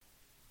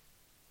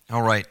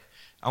All right.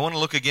 I want to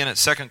look again at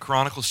 2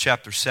 Chronicles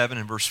chapter 7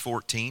 and verse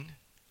 14.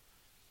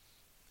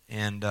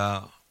 And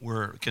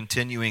we're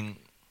continuing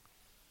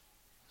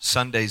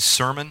Sunday's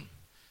sermon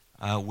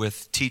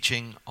with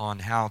teaching on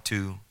how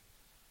to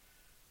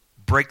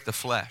break the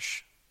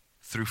flesh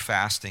through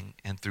fasting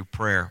and through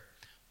prayer.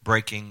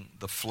 Breaking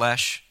the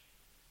flesh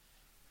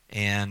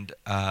and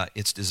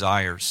its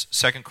desires.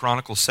 2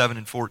 Chronicles 7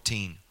 and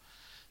 14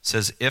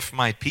 says, "If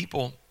my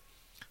people,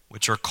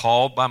 which are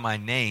called by my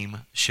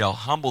name, shall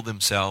humble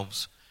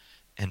themselves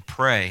and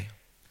pray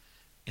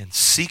and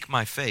seek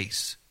my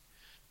face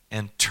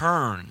and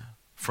turn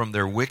from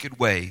their wicked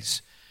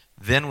ways,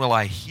 then will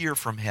I hear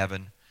from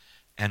heaven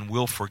and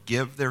will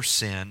forgive their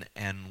sin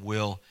and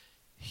will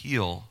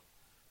heal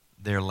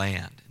their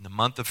land." In the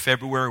month of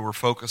February, we're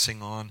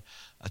focusing on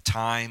a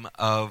time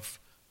of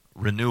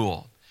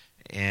renewal.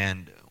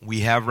 And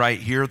we have right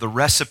here the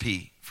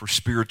recipe for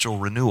spiritual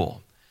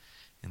renewal.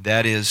 And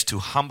that is to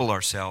humble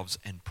ourselves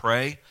and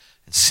pray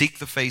and seek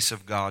the face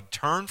of God,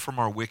 turn from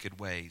our wicked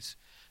ways.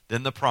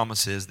 Then the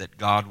promise is that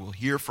God will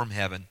hear from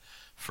heaven,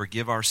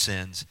 forgive our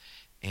sins,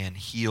 and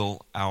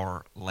heal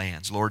our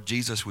lands. Lord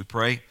Jesus, we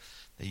pray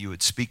that you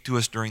would speak to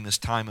us during this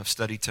time of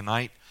study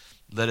tonight.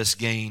 Let us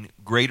gain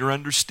greater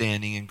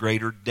understanding and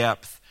greater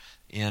depth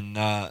in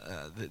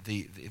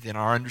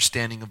our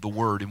understanding of the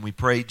Word. And we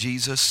pray,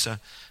 Jesus,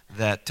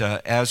 that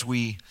as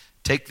we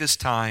take this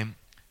time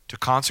to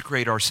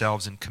consecrate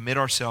ourselves and commit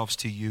ourselves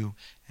to you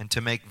and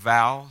to make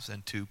vows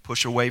and to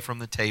push away from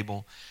the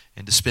table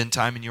and to spend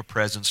time in your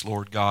presence,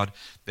 Lord God,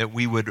 that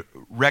we would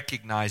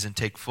recognize and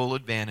take full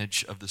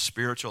advantage of the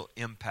spiritual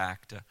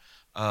impact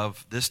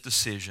of this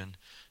decision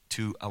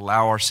to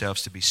allow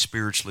ourselves to be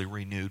spiritually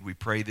renewed. We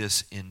pray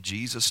this in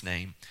Jesus'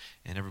 name.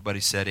 And everybody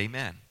said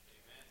amen.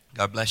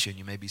 God bless you, and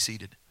you may be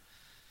seated.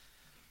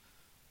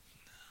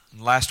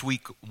 Last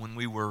week, when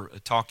we were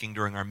talking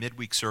during our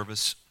midweek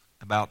service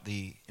about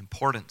the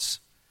importance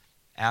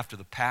after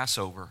the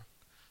Passover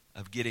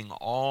of getting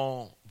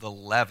all the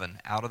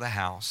leaven out of the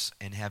house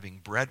and having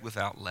bread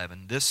without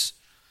leaven, this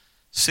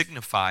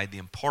signified the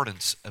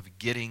importance of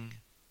getting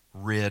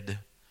rid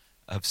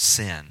of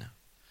sin.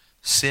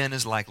 Sin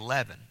is like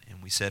leaven,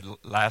 and we said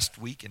last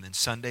week and then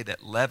Sunday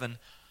that leaven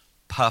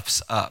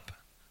puffs up.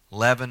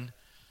 Leaven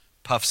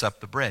puffs up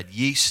the bread.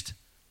 Yeast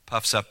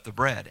puffs up the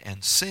bread.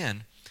 And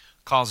sin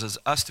causes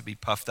us to be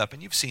puffed up.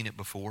 And you've seen it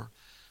before,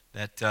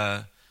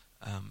 that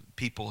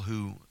people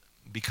who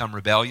become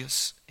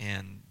rebellious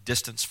and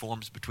distance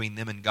forms between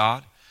them and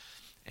God,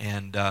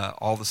 and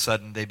all of a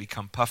sudden they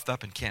become puffed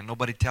up and can't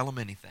nobody tell them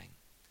anything.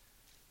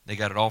 They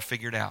got it all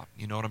figured out.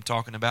 You know what I'm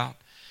talking about?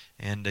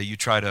 And you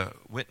try to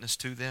witness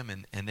to them,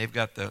 and they've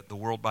got the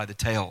world by the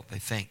tail, they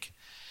think.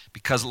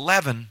 Because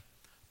leaven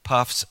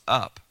puffs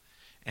up.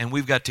 And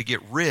we've got to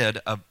get rid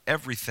of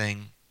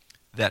everything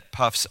that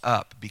puffs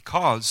up,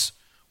 because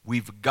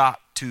we've got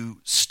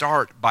to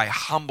start by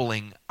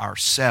humbling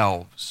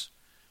ourselves.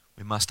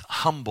 We must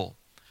humble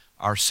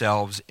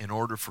ourselves in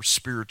order for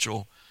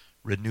spiritual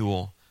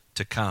renewal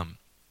to come.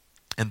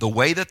 And the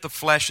way that the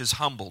flesh is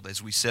humbled,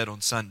 as we said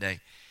on Sunday,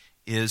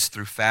 is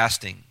through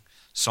fasting.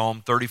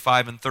 Psalm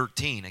 35 and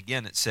 13,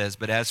 again it says,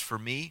 "But as for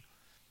me,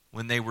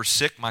 when they were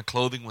sick, my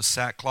clothing was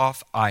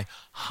sackcloth. I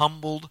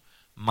humbled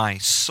my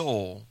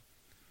soul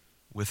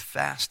with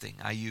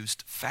fasting." I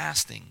used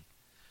fasting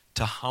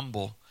to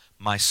humble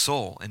my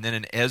soul. And then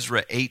in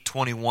Ezra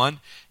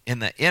 8:21, in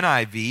the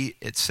NIV,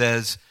 it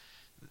says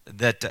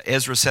that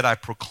Ezra said, "I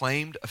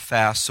proclaimed a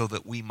fast so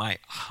that we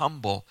might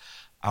humble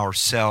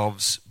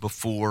ourselves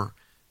before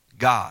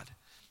God."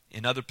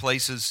 In other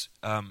places,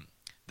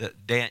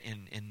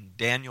 in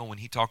Daniel, when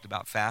he talked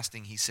about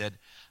fasting, he said,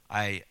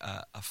 "I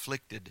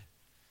afflicted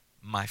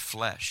my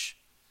flesh."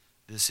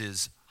 This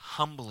is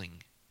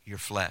humbling your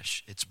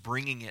flesh. It's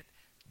bringing it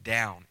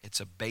down. It's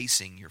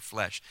abasing your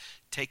flesh,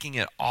 taking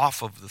it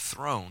off of the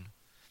throne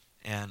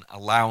and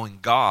allowing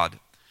God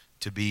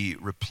to be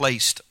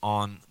replaced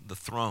on the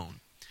throne.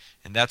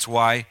 And that's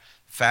why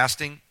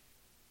fasting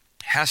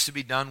has to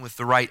be done with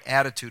the right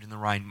attitude and the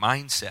right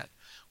mindset.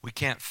 We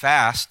can't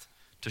fast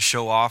to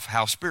show off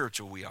how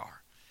spiritual we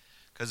are,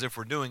 because if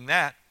we're doing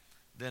that,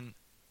 then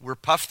we're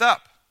puffed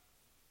up,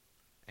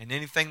 and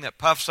anything that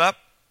puffs up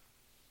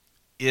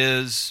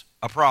is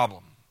a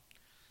problem.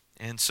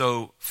 And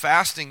so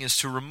fasting is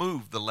to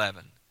remove the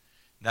leaven.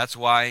 That's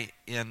why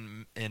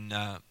in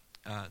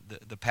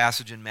the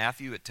passage in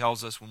Matthew, it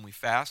tells us when we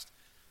fast,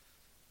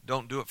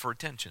 don't do it for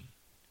attention.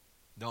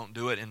 Don't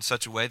do it in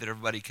such a way that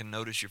everybody can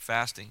notice you're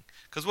fasting.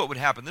 Because what would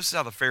happen, this is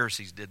how the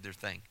Pharisees did their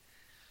thing.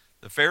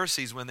 The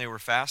Pharisees, when they were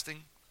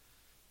fasting,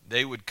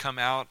 they would come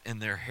out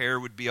and their hair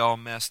would be all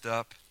messed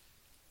up,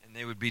 and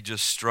they would be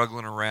just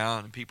struggling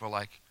around, and people are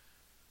like,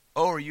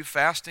 "Oh, are you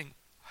fasting?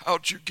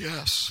 How'd you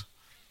guess?"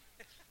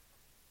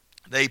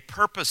 They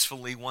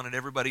purposefully wanted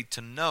everybody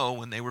to know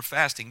when they were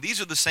fasting.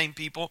 These are the same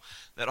people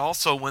that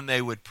also, when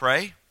they would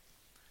pray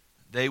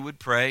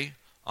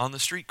on the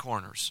street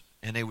corners,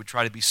 and they would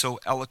try to be so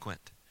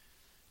eloquent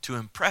to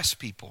impress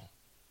people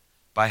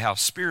by how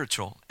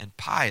spiritual and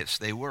pious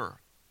they were.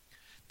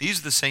 These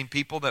are the same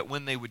people that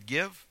when they would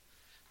give,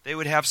 they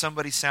would have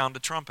somebody sound a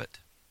trumpet.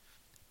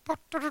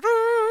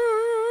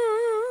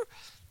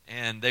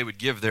 And they would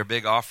give their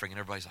big offering, and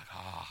everybody's like,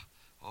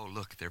 oh,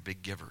 look, they're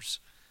big givers.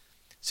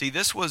 See,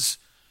 this was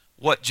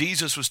what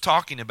Jesus was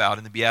talking about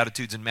in the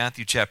Beatitudes in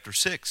Matthew chapter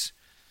 6.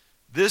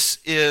 This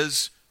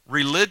is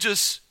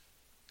religious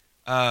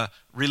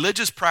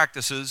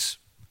practices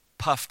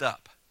puffed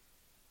up.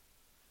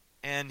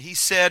 And he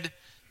said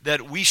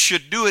that we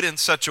should do it in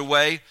such a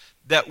way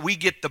that we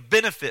get the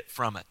benefit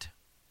from it.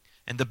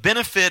 And the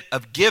benefit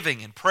of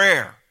giving and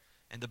prayer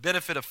and the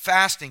benefit of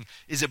fasting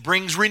is it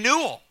brings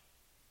renewal.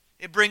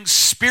 It brings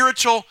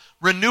spiritual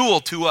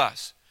renewal to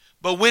us.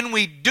 But when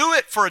we do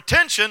it for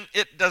attention,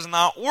 it does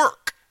not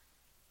work.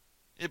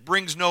 It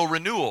brings no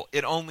renewal.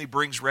 It only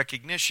brings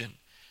recognition.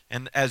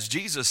 And as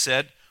Jesus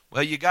said,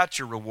 well, you got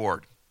your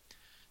reward.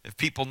 If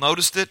people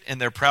noticed it and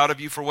they're proud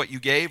of you for what you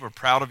gave, or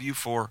proud of you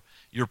for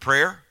your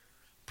prayer,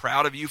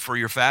 proud of you for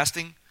your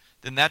fasting,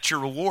 then that's your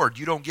reward.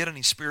 You don't get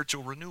any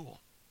spiritual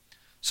renewal.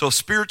 So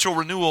spiritual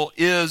renewal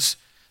is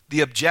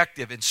the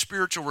objective, and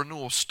spiritual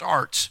renewal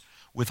starts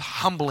with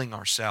humbling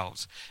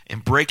ourselves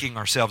and breaking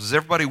ourselves. Is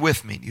everybody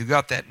with me? You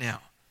got that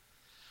now?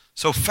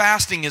 So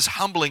fasting is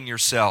humbling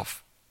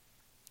yourself,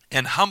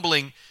 and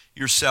humbling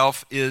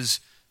yourself is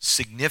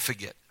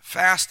significant.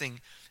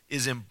 Fasting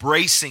is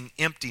embracing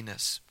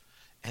emptiness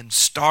and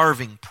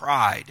starving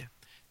pride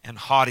and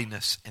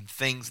haughtiness and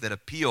things that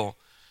appeal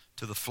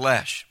to the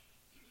flesh.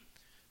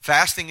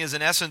 Fasting is,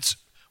 in essence,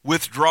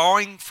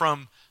 withdrawing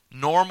from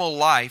normal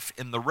life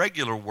in the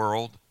regular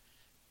world,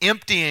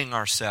 emptying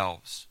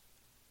ourselves,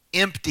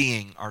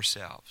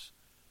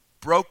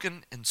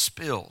 broken and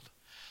spilled,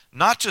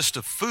 not just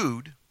of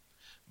food,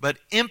 but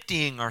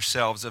emptying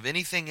ourselves of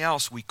anything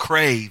else we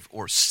crave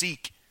or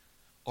seek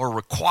or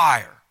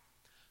require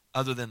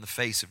other than the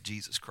face of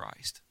Jesus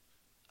Christ,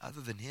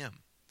 other than Him.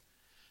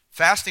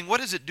 Fasting,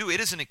 what does it do?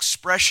 It is an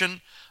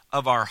expression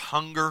of our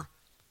hunger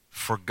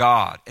for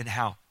God and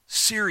how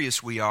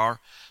serious we are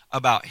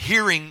about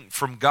hearing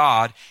from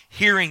God,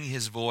 hearing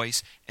His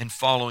voice, and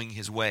following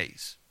His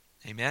ways.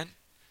 Amen?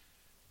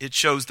 It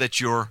shows that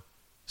you're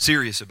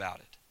serious about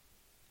it.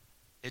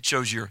 It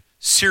shows you're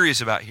serious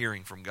about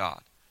hearing from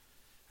God.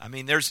 I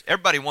mean,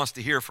 everybody wants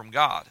to hear from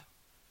God,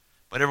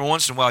 but every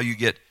once in a while you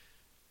get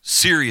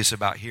serious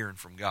about hearing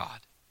from God.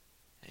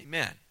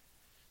 Amen.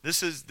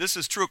 This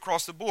is true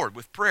across the board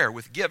with prayer,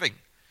 with giving.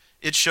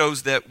 It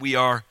shows that we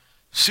are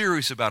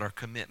serious about our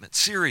commitment,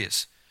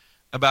 serious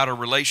about our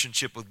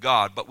relationship with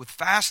God. But with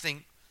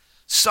fasting,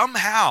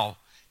 somehow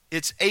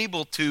it's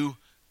able to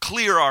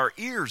clear our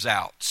ears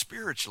out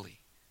spiritually.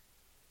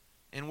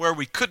 And where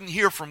we couldn't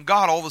hear from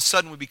God, all of a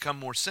sudden we become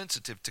more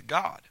sensitive to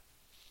God.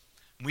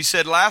 We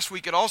said last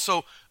week it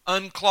also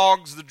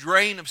unclogs the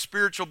drain of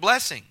spiritual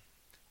blessing,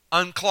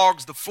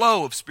 unclogs the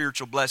flow of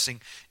spiritual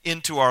blessing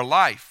into our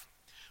life.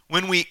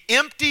 When we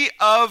empty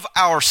of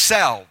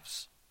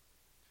ourselves,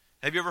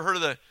 have you ever heard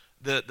of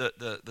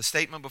the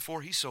statement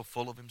before? He's so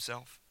full of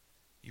himself.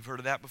 You've heard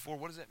of that before?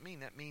 What does that mean?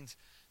 That means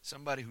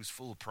somebody who's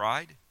full of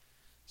pride,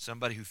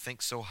 somebody who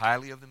thinks so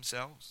highly of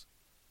themselves.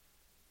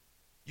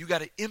 You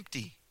got to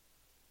empty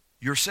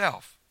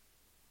yourself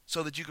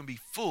so that you can be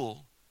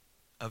full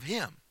of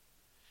Him.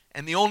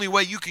 And the only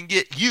way you can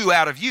get you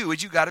out of you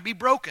is you got to be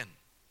broken.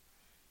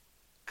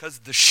 Because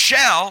the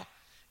shell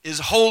is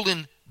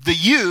holding the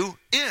you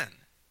in.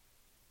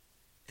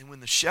 And when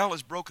the shell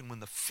is broken, when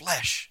the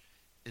flesh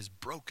is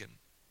broken,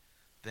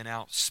 then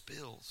out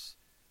spills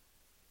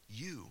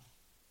you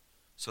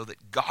so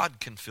that God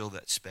can fill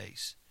that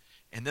space.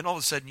 And then all of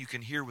a sudden you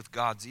can hear with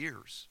God's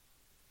ears.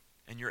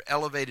 And you're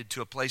elevated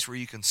to a place where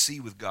you can see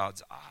with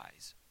God's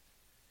eyes.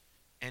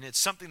 And it's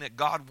something that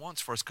God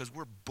wants for us because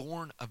we're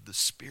born of the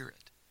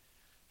Spirit.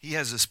 He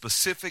has a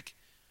specific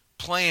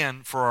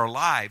plan for our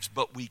lives,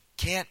 but we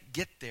can't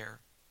get there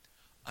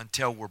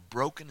until we're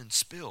broken and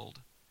spilled,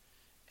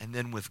 and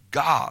then with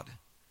God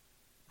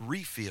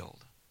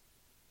refilled.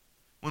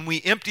 When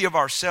we empty of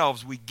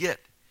ourselves, we get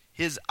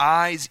His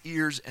eyes,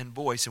 ears, and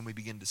voice, and we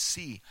begin to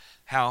see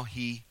how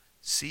He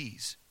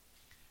sees.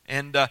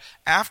 And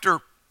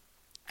after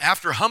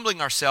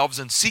humbling ourselves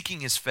and seeking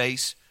His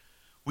face,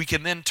 we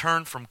can then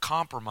turn from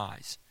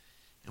compromise,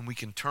 and we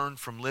can turn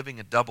from living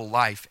a double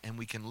life, and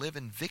we can live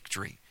in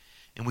victory,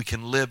 and we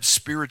can live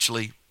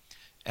spiritually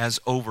as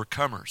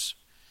overcomers.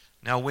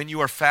 Now, when you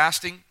are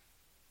fasting,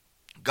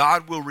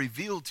 God will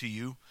reveal to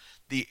you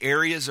the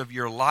areas of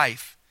your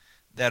life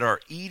that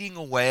are eating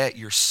away at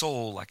your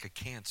soul like a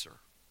cancer.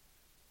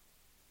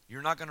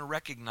 You're not going to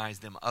recognize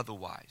them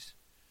otherwise.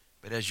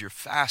 But as you're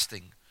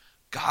fasting,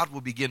 God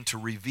will begin to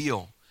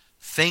reveal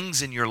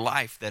things in your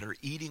life that are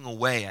eating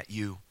away at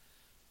you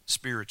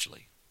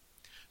spiritually.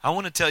 I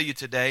want to tell you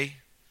today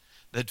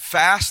that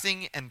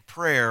fasting and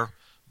prayer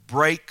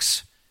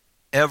breaks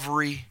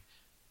every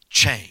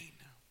chain.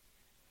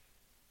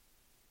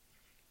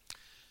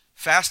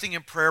 Fasting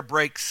and prayer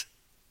breaks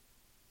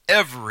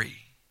every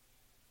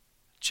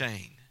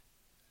chain.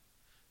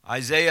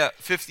 Isaiah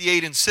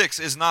 58:6,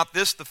 is not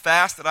this the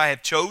fast that I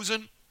have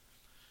chosen?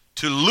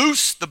 To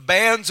loose the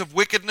bands of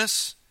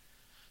wickedness,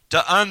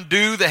 to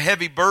undo the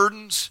heavy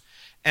burdens,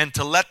 and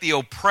to let the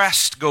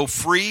oppressed go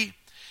free,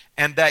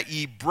 and that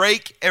ye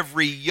break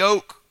every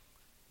yoke.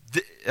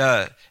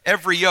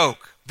 Every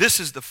yoke. This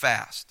is the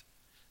fast.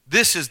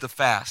 This is the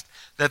fast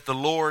that the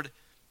Lord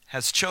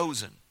has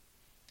chosen.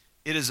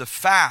 It is a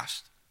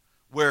fast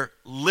where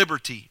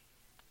liberty,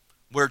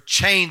 where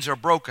chains are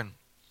broken,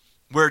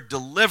 where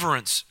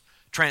deliverance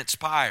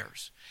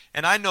transpires.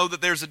 And I know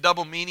that there's a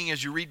double meaning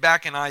as you read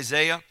back in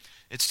Isaiah.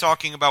 It's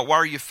talking about why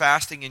are you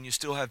fasting and you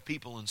still have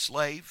people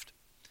enslaved?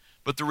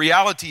 But the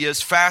reality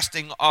is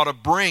fasting ought to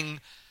bring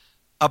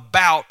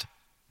about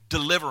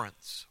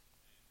deliverance.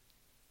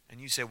 And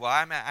you say, well,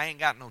 I ain't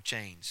got no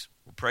chains.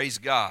 Well, praise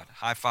God.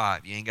 High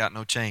five. You ain't got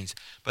no chains.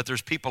 But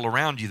there's people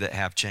around you that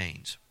have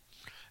chains.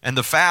 And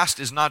the fast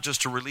is not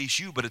just to release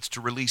you, but it's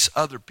to release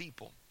other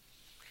people.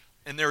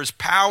 And there is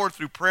power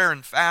through prayer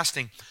and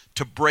fasting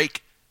to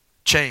break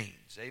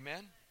chains.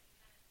 Amen?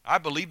 I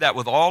believe that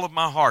with all of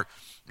my heart.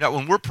 That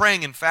when we're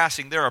praying and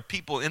fasting, there are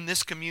people in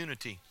this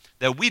community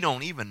that we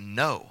don't even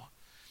know.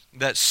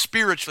 That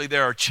spiritually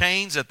there are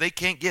chains that they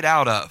can't get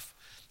out of.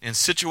 In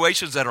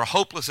situations that are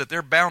hopeless that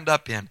they're bound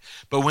up in.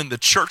 But when the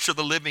church of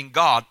the living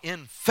God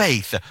in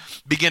faith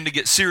begin to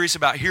get serious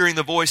about hearing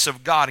the voice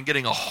of God and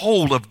getting a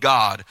hold of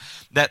God,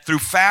 that through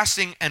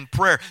fasting and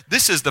prayer,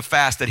 this is the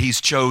fast that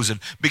He's chosen,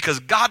 because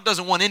God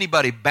doesn't want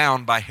anybody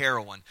bound by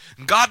heroin.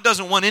 God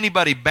doesn't want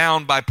anybody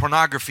bound by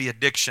pornography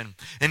addiction.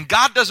 And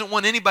God doesn't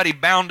want anybody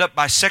bound up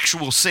by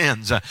sexual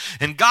sins.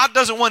 And God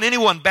doesn't want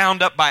anyone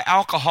bound up by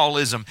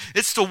alcoholism.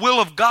 It's the will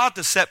of God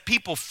to set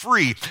people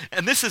free.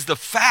 And this is the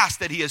fast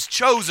that He has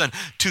chosen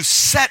to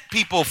set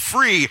people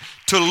free,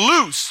 to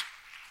loose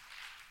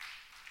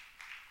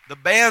the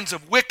bands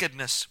of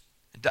wickedness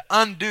and to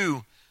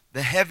undo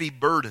the heavy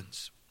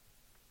burdens.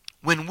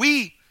 When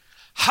we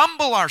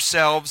humble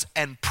ourselves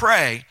and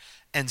pray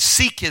and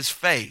seek His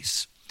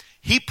face,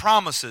 He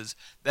promises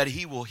that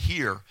He will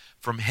hear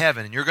from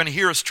heaven. And you're going to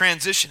hear us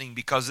transitioning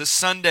because this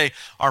Sunday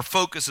our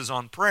focus is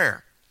on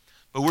prayer.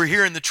 But we're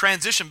here in the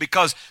transition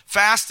because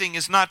fasting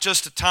is not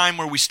just a time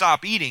where we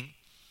stop eating,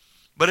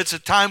 but it's a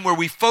time where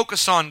we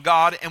focus on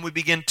God and we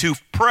begin to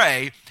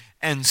pray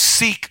and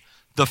seek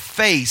the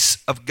face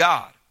of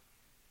God.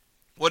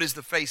 What is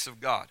the face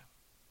of God?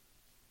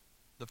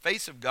 The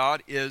face of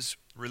God is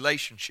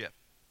relationship.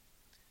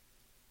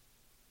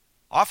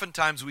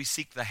 Oftentimes we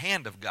seek the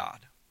hand of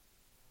God.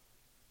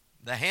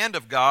 The hand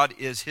of God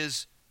is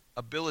His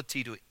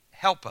ability to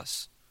help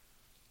us,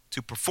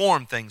 to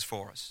perform things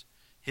for us,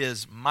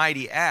 His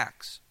mighty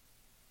acts.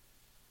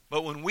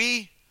 But when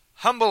we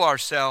humble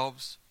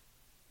ourselves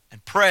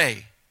and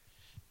pray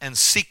and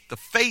seek the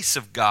face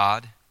of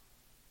God,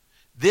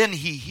 then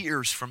He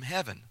hears from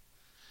heaven.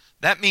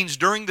 That means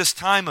during this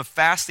time of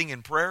fasting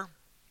and prayer,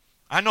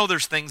 I know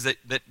there's things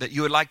that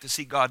you would like to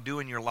see God do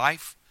in your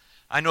life.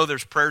 I know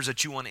there's prayers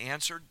that you want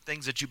answered,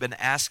 things that you've been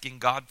asking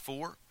God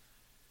for.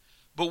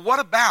 But what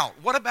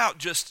about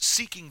just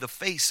seeking the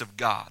face of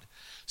God,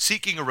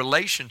 seeking a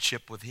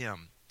relationship with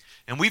Him?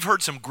 And we've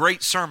heard some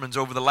great sermons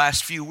over the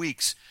last few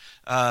weeks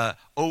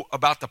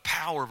about the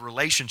power of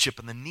relationship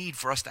and the need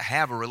for us to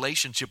have a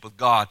relationship with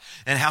God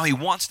and how He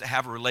wants to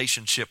have a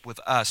relationship with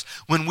us.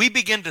 When we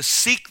begin to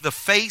seek the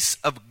face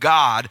of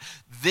God,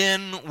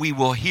 then we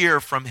will hear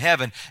from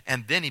heaven,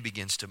 and then He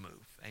begins to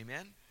move.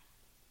 Amen?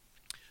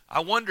 I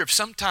wonder if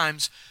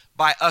sometimes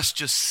by us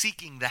just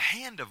seeking the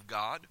hand of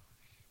God,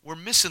 we're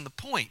missing the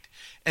point.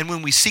 And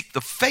when we seek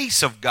the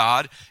face of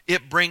God,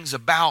 it brings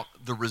about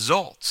the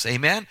results.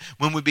 Amen?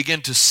 When we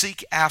begin to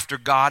seek after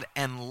God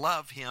and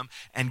love Him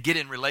and get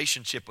in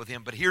relationship with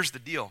Him. But here's the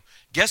deal.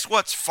 Guess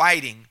what's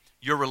fighting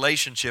your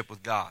relationship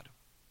with God?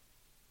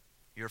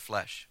 Your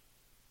flesh.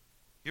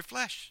 Your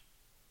flesh.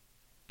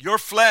 Your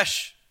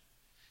flesh.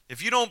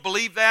 If you don't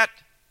believe that,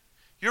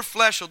 your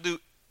flesh will do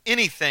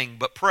anything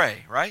but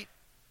pray, right?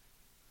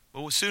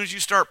 But as soon as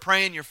you start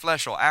praying, your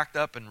flesh will act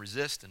up and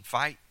resist and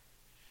fight.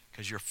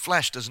 Because your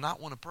flesh does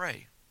not want to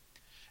pray.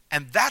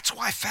 And that's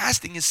why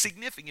fasting is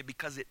significant,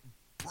 because it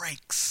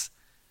breaks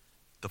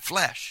the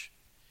flesh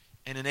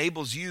and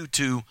enables you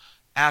to,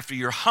 after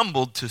you're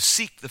humbled, to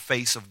seek the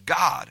face of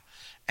God.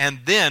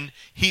 And then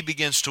He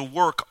begins to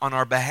work on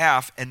our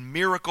behalf, and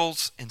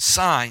miracles and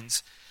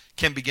signs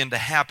can begin to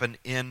happen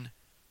in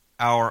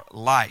our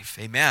life.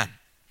 Amen.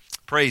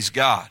 Praise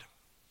God.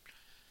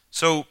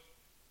 So,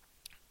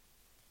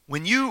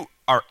 when you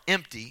are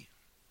empty,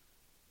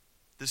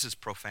 this is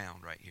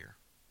profound right here.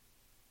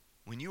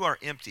 When you are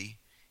empty,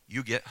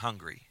 you get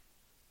hungry.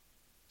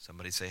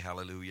 Somebody say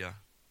hallelujah.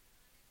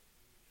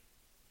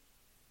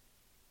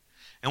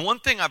 And one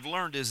thing I've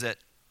learned is that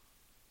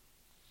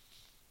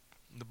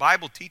the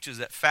Bible teaches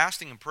that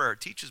fasting and prayer, it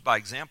teaches by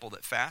example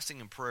that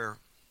fasting and prayer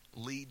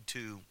lead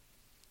to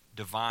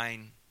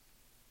divine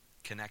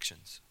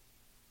connections.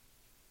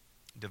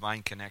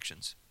 Divine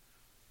connections.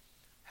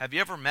 Have you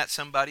ever met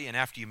somebody and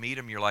after you meet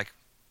them, you're like,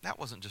 that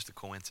wasn't just a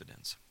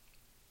coincidence.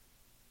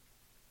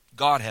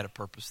 God had a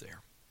purpose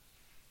there.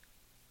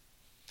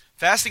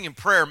 Fasting and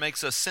prayer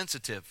makes us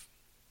sensitive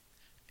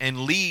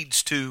and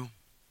leads to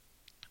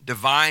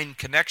divine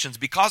connections,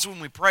 because when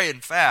we pray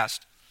and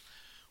fast,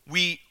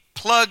 we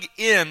plug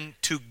in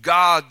to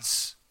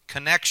God's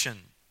connection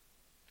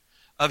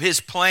of His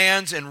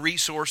plans and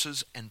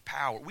resources and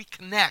power. We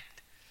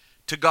connect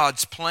to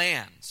God's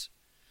plans,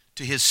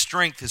 to His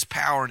strength, His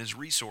power, and His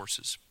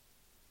resources.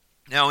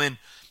 Now in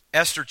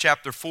Esther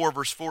chapter 4,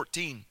 verse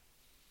 14,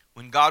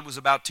 when God was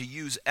about to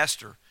use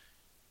Esther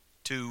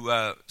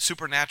to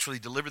supernaturally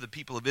deliver the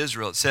people of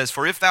Israel, it says,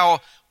 "For if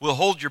thou wilt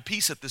hold your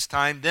peace at this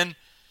time, then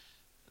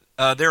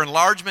their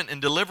enlargement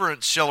and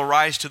deliverance shall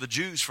arise to the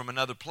Jews from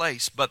another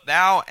place, but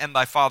thou and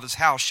thy father's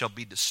house shall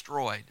be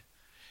destroyed.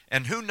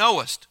 And who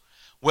knowest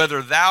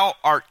whether thou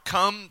art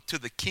come to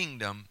the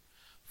kingdom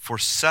for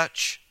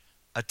such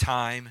a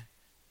time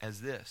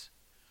as this?"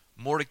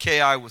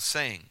 Mordecai was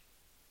saying,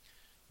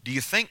 do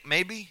you think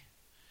maybe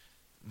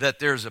that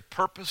there's a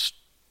purpose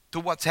to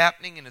what's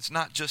happening and it's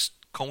not just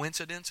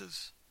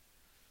coincidences?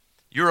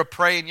 You're a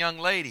praying young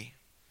lady.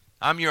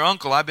 I'm your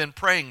uncle. I've been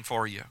praying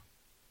for you.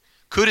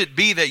 Could it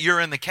be that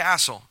you're in the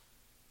castle?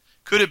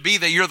 Could it be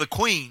that you're the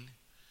queen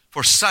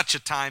for such a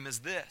time as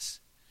this?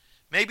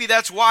 Maybe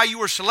that's why you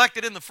were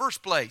selected in the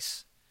first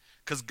place,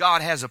 because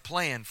God has a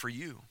plan for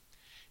you.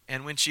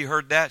 And when she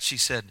heard that, she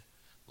said,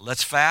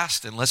 let's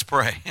fast and let's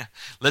pray.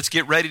 Let's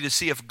get ready to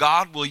see if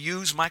God will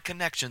use my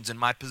connections and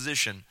my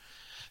position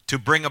to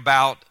bring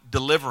about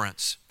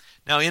deliverance.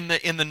 Now in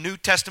the New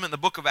Testament, in the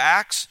book of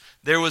Acts,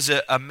 there was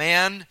a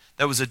man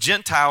that was a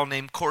Gentile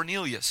named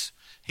Cornelius.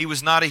 He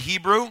was not a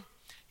Hebrew.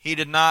 He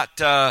did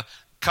not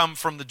come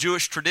from the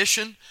Jewish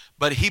tradition,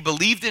 but he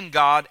believed in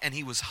God and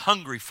he was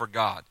hungry for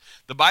God.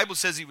 The Bible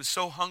says he was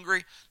so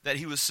hungry that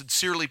he would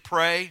sincerely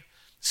pray,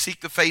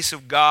 seek the face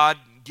of God,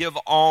 give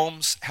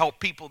alms, help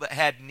people that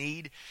had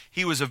need.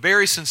 He was a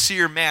very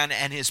sincere man,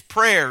 and his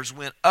prayers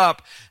went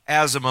up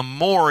as a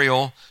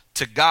memorial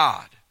to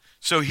God.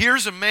 So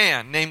here's a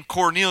man named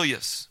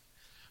Cornelius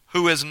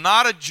who is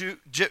not a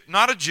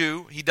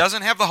Jew. He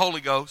doesn't have the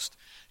Holy Ghost.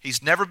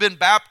 He's never been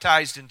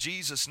baptized in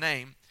Jesus'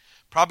 name.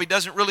 Probably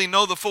doesn't really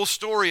know the full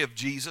story of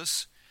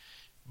Jesus,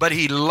 but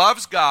he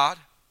loves God.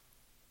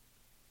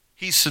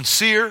 He's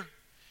sincere,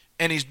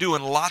 and he's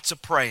doing lots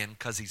of praying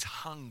because he's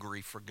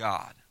hungry for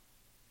God.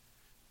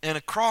 And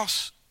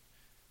across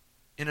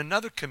in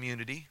another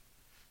community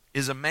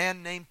is a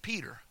man named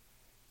Peter.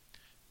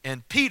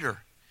 And Peter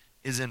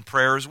is in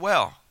prayer as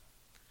well.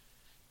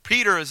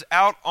 Peter is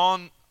out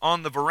on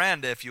the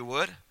veranda, if you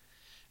would,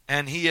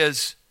 and he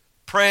is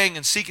praying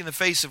and seeking the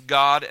face of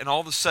God, and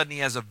all of a sudden he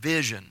has a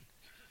vision.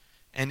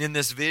 And in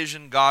this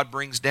vision, God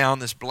brings down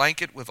this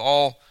blanket with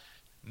all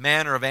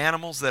manner of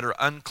animals that are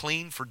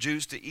unclean for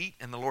Jews to eat.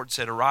 And the Lord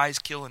said, arise,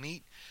 kill, and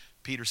eat.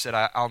 Peter said,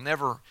 I'll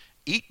never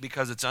eat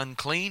because it's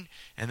unclean.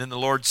 And then the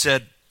Lord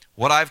said,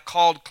 what I've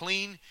called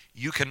clean,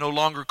 you can no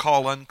longer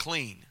call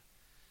unclean.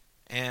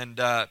 And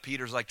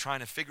Peter's like trying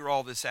to figure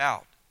all this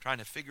out.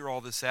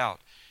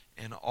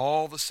 And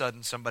all of a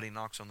sudden, somebody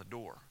knocks on the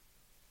door.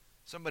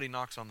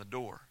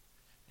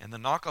 And the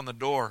knock on the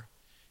door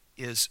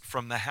is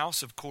from the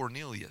house of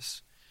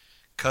Cornelius,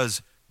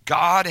 because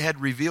God had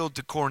revealed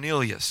to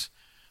Cornelius,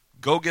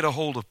 go get a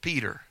hold of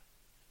Peter.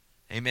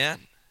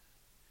 Amen?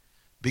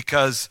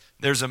 Because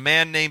there's a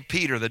man named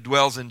Peter that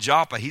dwells in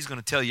Joppa. He's going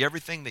to tell you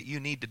everything that you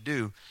need to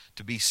do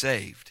to be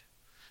saved.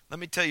 Let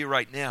me tell you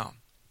right now,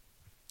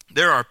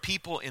 there are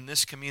people in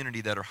this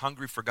community that are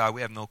hungry for God.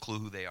 We have no clue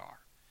who they are.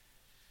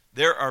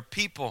 There are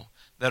people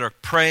that are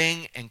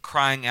praying and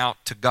crying out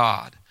to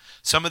God.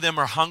 Some of them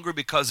are hungry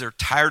because they're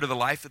tired of the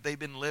life that they've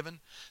been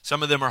living.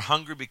 Some of them are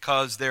hungry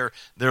because their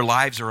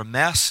lives are a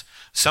mess.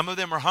 Some of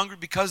them are hungry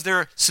because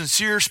they're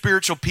sincere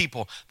spiritual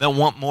people that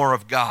want more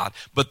of God,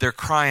 but they're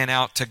crying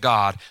out to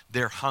God.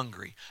 They're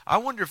hungry. I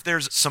wonder if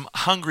there's some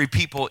hungry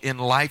people in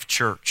Life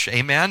Church,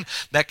 amen,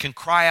 that can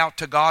cry out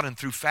to God, and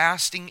through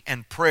fasting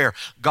and prayer,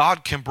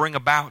 God can bring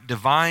about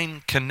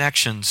divine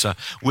connections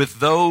with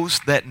those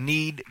that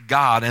need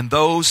God, and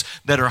those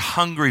that are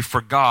hungry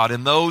for God,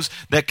 and those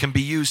that can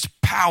be used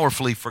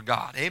powerfully for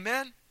God.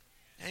 Amen?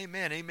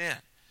 Amen, amen.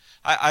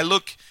 I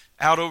look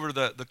out over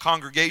the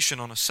congregation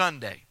on a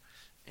Sunday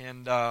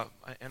and on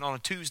a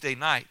Tuesday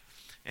night,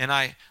 and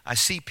I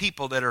see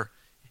people that are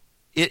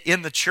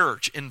in the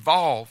church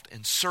involved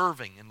in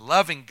serving and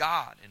loving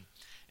God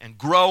and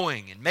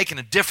growing and making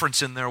a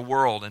difference in their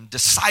world and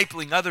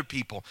discipling other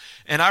people.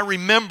 And I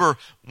remember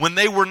when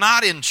they were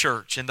not in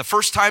church, and the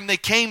first time they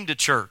came to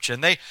church,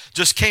 and they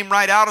just came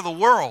right out of the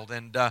world,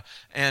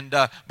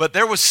 but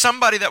there was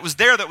somebody that was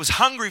there that was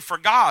hungry for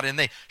God, and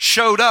they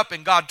showed up,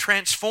 and God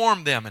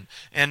transformed them.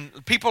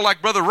 And people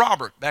like Brother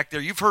Robert back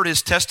there, you've heard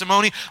his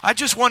testimony. I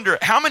just wonder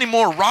how many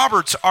more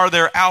Roberts are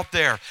there out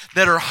there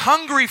that are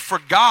hungry for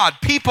God,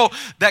 people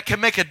that can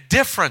make a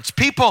difference,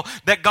 people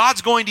that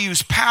God's going to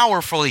use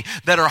powerfully,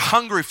 that are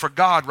hungry for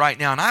God right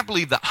now. And I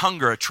believe that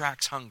hunger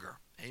attracts hunger.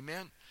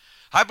 Amen.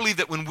 I believe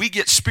that when we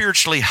get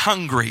spiritually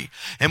hungry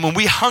and when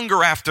we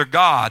hunger after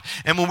God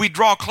and when we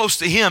draw close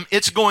to Him,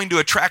 it's going to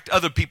attract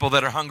other people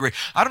that are hungry.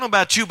 I don't know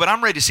about you, but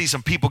I'm ready to see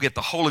some people get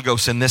the Holy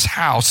Ghost in this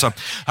house.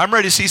 I'm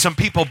ready to see some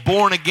people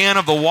born again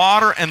of the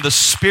water and the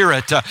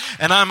Spirit,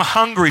 and I'm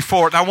hungry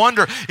for it. And I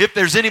wonder if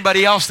there's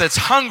anybody else that's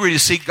hungry to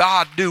see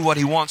God do what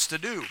He wants to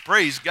do.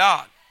 Praise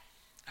God.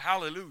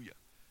 Hallelujah.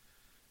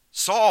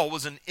 Saul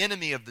was an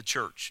enemy of the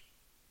church.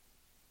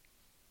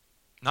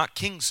 Not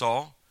King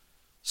Saul.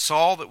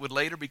 Saul that would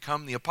later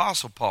become the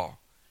Apostle Paul.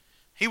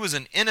 He was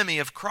an enemy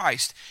of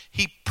Christ.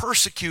 He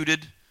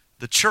persecuted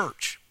the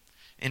church.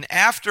 And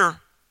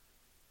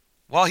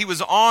while he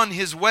was on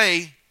his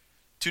way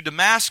to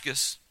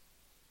Damascus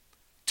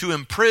to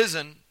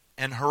imprison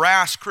and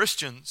harass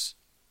Christians,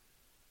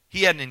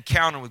 he had an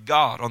encounter with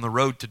God on the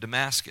road to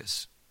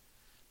Damascus.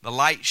 The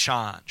light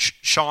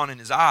shone in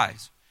his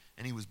eyes,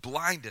 and he was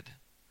blinded.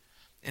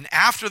 And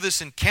after this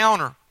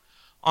encounter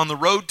on the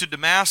road to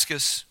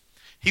Damascus,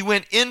 he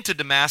went into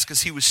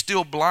Damascus. He was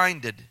still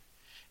blinded.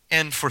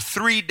 And for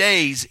 3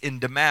 days in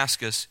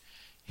Damascus,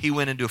 he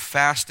went into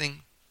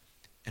fasting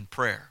and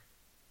prayer.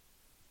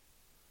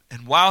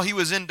 And while he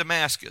was in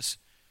Damascus,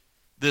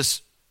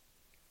 this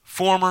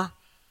former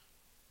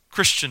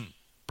Christian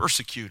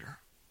persecutor,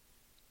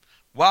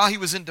 while he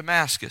was in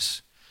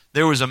Damascus,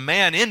 there was a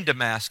man in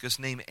Damascus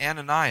named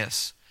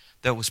Ananias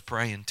that was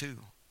praying too.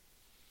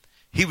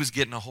 He was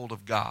getting a hold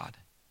of God.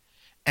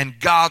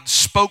 And God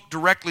spoke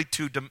directly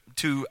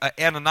to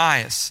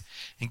Ananias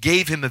and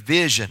gave him a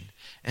vision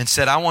and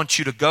said, I want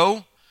you to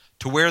go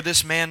to where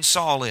this man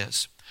Saul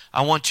is.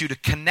 I want you to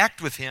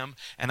connect with him,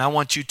 and I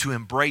want you to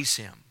embrace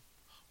him.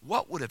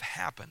 What would have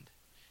happened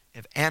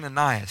if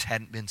Ananias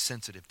hadn't been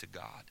sensitive to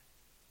God?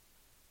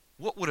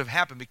 What would have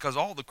happened? Because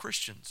all the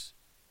Christians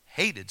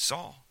hated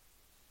Saul,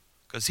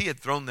 because he had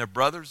thrown their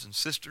brothers and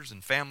sisters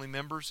and family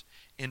members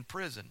in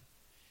prison,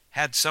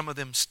 had some of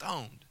them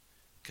stoned,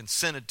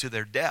 consented to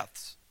their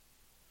deaths.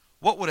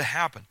 What would have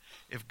happened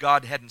if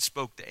God hadn't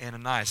spoke to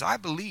Ananias? I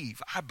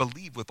believe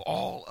with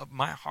all of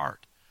my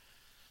heart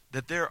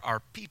that there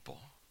are people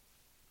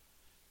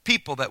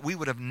that we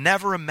would have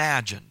never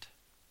imagined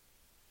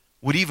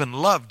would even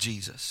love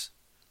Jesus,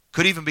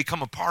 could even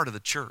become a part of the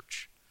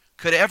church,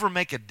 could ever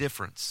make a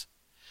difference,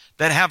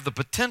 that have the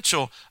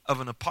potential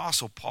of an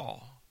Apostle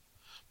Paul.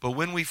 But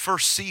when we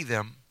first see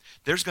them,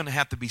 there's going to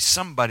have to be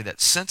somebody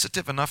that's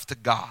sensitive enough to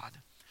God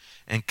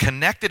and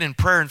connected in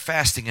prayer and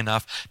fasting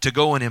enough to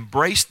go and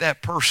embrace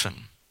that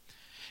person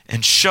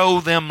and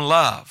show them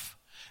love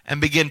and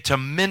begin to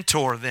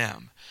mentor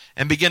them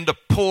and begin to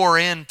pour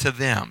into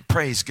them.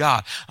 Praise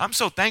God. I'm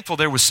so thankful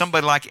there was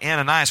somebody like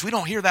Ananias. We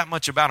don't hear that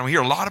much about him. We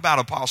hear a lot about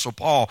Apostle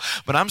Paul,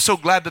 but I'm so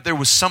glad that there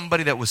was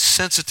somebody that was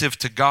sensitive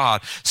to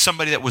God,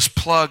 somebody that was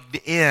plugged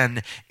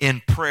in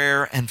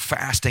prayer and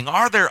fasting.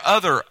 Are there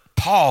other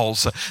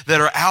Pauls that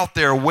are out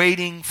there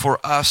waiting for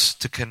us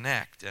to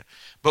connect?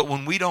 But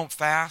when we don't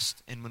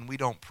fast and when we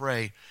don't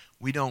pray,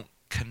 we don't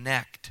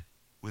connect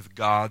with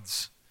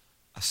God's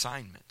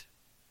assignment.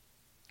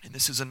 And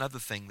this is another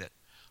thing that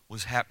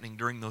was happening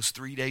during those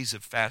 3 days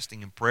of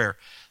fasting and prayer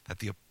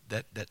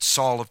that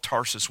Saul of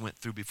Tarsus went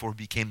through before he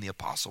became the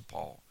Apostle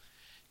Paul,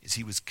 is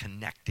he was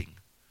connecting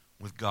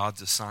with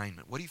God's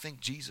assignment. What do you think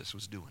Jesus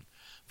was doing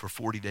for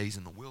 40 days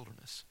in the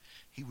wilderness?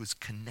 He was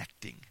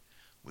connecting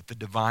with the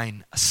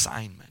divine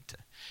assignment.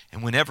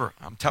 And whenever,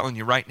 I'm telling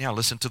you right now,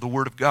 listen to the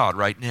word of God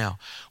right now.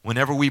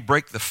 Whenever we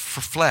break the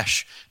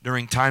flesh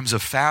during times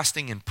of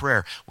fasting and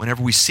prayer,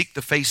 whenever we seek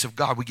the face of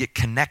God, we get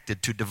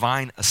connected to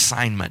divine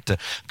assignment.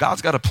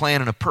 God's got a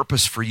plan and a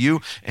purpose for you,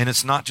 and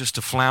it's not just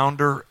to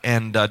flounder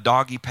and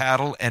doggy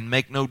paddle and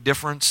make no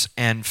difference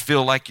and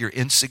feel like you're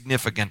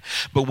insignificant.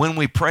 But when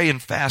we pray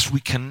and fast, we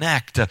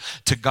connect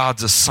to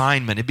God's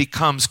assignment. It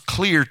becomes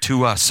clear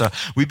to us.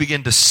 We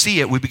begin to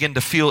see it. We begin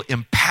to feel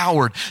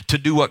empowered to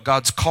do what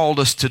God's called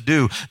us to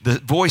do. The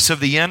voice of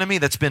the enemy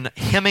that's been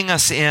hemming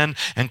us in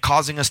and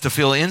causing us to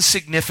feel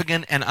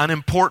insignificant and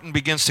unimportant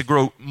begins to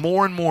grow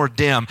more and more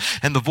dim.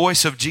 And the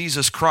voice of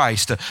Jesus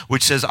Christ,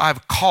 which says,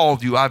 I've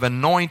called you, I've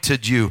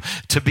anointed you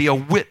to be a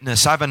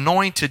witness, I've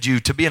anointed you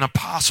to be an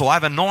apostle,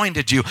 I've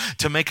anointed you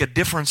to make a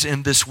difference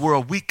in this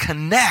world. We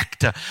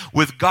connect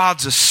with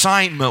God's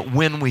assignment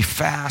when we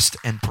fast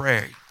and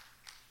pray.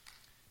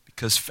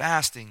 Because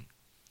fasting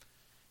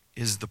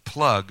is the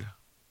plug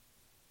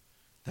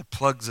that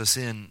plugs us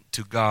in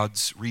to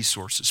God's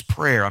resources.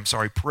 Prayer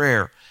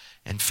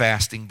and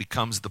fasting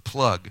becomes the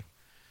plug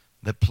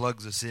that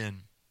plugs us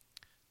in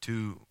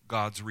to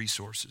God's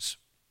resources.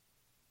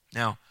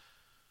 Now,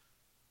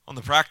 on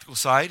the practical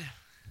side,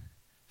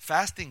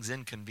 fasting's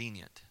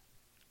inconvenient.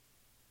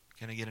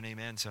 Can I get an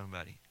amen,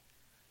 somebody?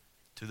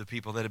 To the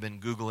people that have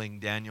been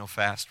Googling Daniel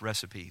fast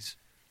recipes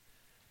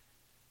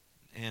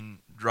and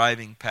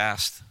driving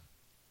past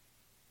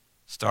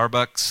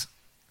Starbucks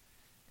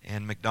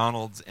and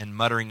McDonald's and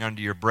muttering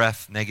under your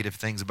breath negative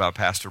things about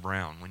Pastor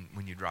Brown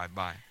when you drive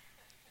by.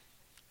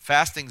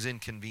 Fasting's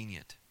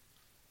inconvenient.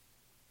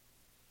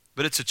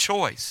 But it's a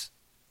choice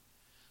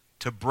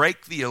to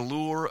break the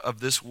allure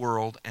of this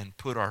world and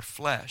put our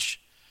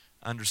flesh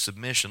under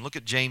submission. Look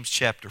at James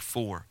chapter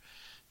 4.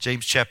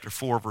 James chapter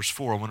 4, verse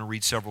 4. I want to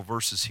read several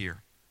verses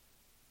here.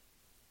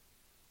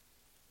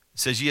 It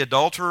says, Ye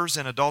adulterers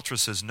and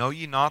adulteresses, know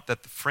ye not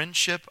that the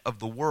friendship of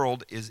the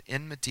world is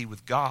enmity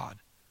with God?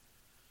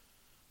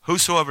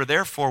 Whosoever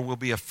therefore will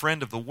be a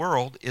friend of the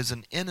world is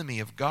an enemy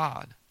of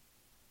God.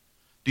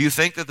 Do you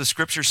think that the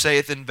Scripture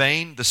saith in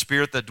vain, the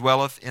Spirit that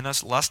dwelleth in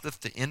us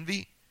lusteth to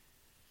envy?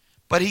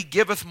 But he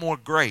giveth more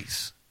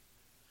grace.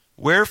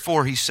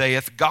 Wherefore he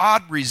saith,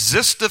 God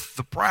resisteth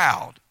the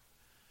proud,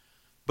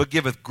 but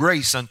giveth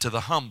grace unto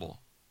the humble.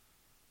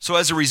 So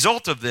as a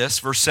result of this,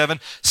 verse 7,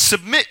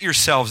 submit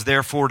yourselves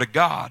therefore to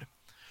God.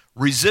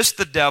 Resist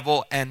the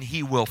devil, and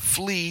he will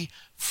flee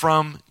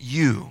from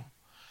you.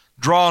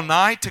 Draw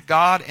nigh to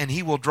God, and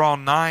he will draw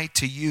nigh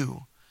to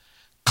you.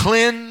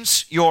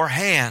 Cleanse your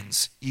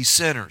hands, ye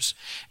sinners,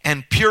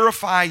 and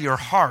purify your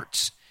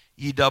hearts,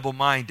 ye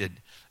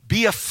double-minded.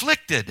 Be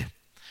afflicted,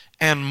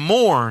 and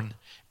mourn,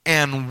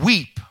 and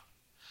weep.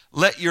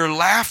 Let your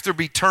laughter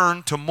be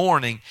turned to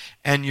mourning,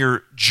 and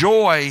your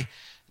joy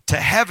to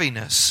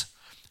heaviness.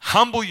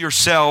 Humble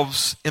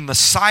yourselves in the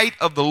sight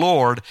of the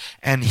Lord,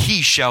 and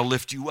he shall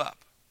lift you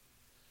up.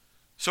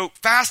 So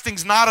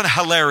fasting's not a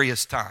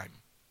hilarious time.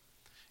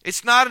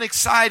 It's not an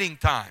exciting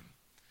time.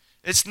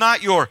 It's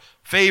not your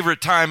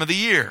favorite time of the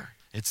year.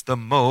 It's the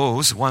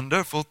most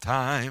wonderful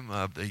time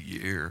of the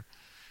year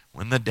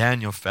when the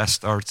Daniel fast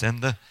starts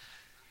and the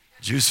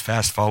Juice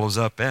fast follows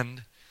up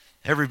and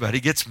everybody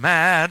gets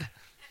mad.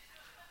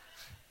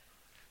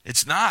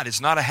 It's not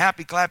a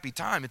happy, clappy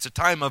time. It's a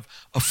time of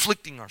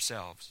afflicting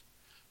ourselves,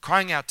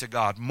 crying out to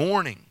God,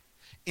 mourning,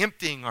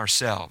 emptying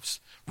ourselves,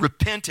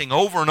 repenting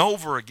over and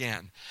over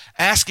again,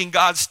 asking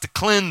God to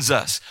cleanse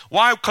us.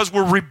 Why? Because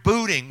we're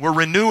rebooting, we're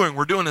renewing,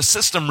 we're doing a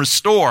system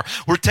restore.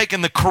 We're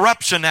taking the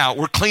corruption out.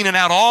 We're cleaning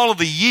out all of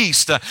the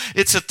yeast.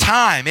 It's a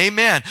time,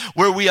 amen,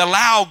 where we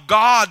allow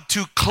God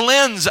to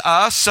cleanse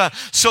us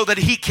so that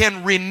he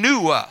can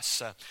renew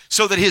us,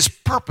 so that his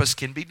purpose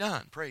can be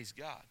done. Praise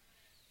God.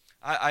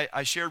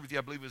 I shared with you,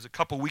 I believe it was a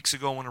couple weeks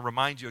ago. I want to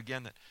remind you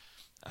again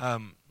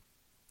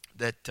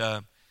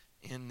that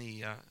in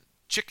the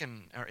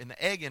chicken or in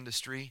the egg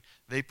industry,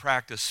 they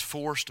practice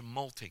forced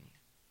molting.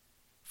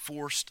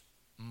 Forced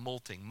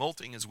molting.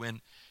 Molting is when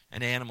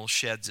an animal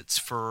sheds its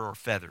fur or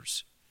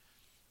feathers.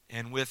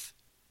 And with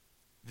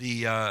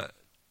the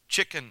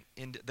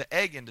the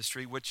egg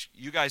industry, which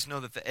you guys know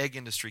that the egg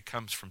industry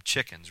comes from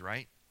chickens,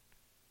 right?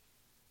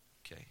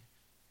 Okay.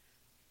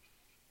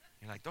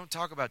 You're like, don't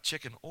talk about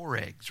chicken or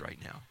eggs right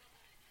now.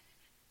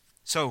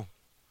 So,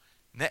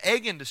 in the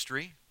egg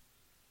industry,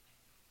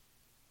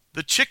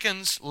 the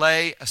chickens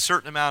lay a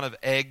certain amount of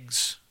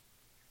eggs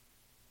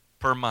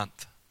per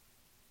month.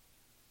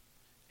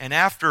 And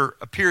after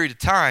a period of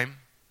time,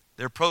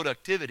 their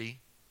productivity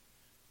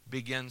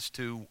begins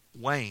to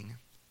wane,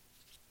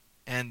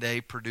 and they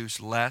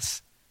produce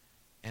less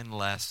and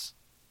less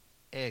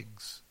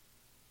eggs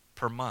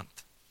per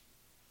month.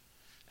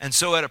 And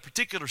so at a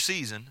particular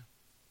season,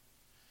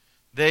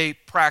 they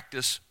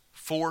practice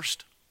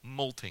forced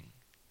molting.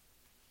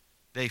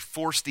 They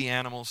force the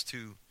animals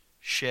to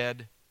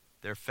shed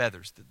their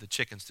feathers, the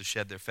chickens to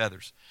shed their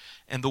feathers.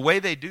 And the way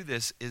they do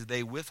this is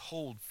they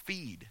withhold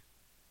feed.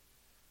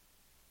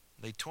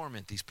 They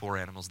torment these poor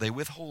animals. They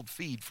withhold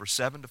feed for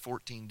 7 to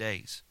 14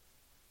 days.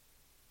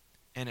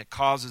 And it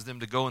causes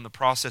them to go in the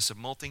process of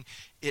molting.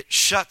 It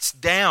shuts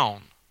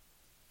down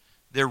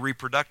their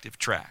reproductive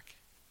tract.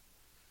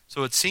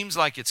 So it seems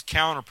like it's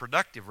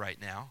counterproductive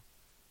right now.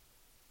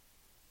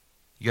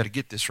 You got to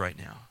get this right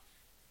now.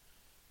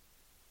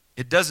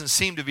 It doesn't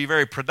seem to be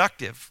very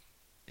productive.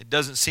 It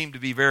doesn't seem to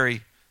be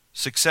very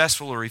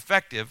successful or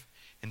effective.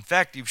 In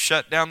fact, you've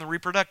shut down the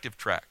reproductive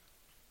tract.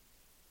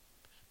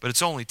 But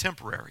it's only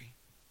temporary.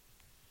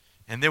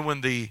 And then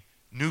when the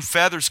new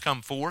feathers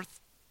come forth,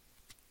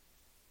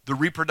 the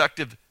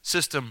reproductive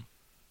system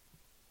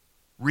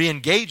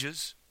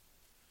re-engages.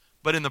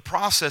 But in the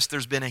process,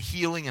 there's been a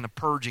healing and a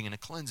purging and a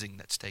cleansing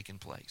that's taken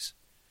place.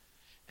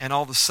 And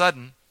all of a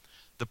sudden,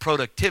 the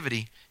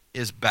productivity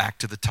is back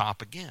to the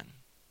top again.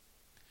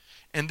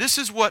 And this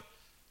is what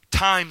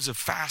times of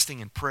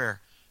fasting and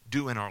prayer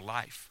do in our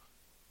life.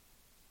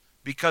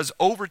 Because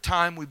over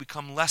time we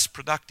become less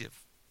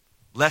productive,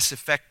 less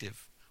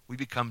effective. We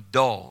become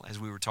dull, as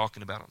we were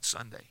talking about on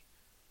Sunday.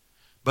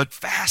 But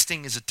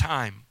fasting is a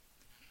time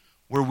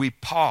where we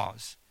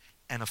pause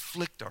and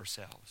afflict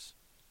ourselves.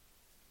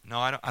 No,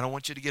 I don't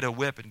want you to get a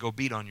whip and go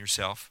beat on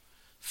yourself.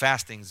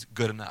 Fasting's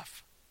good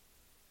enough.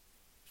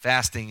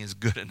 Fasting is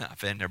good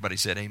enough. And everybody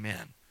said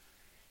amen.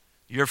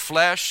 Your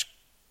flesh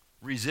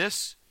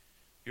resists.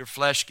 Your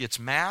flesh gets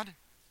mad.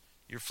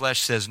 Your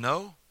flesh says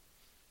no.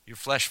 Your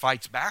flesh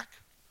fights back.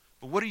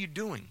 But what are you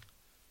doing?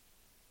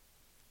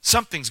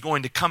 Something's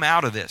going to come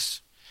out of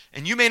this.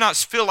 And you may not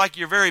feel like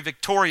you're very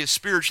victorious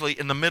spiritually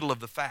in the middle of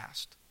the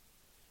fast.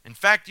 In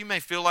fact, you may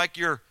feel like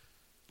you're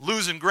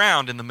losing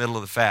ground in the middle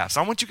of the fast.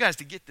 I want you guys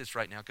to get this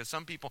right now, because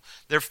some people,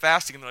 they're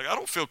fasting and they're like, I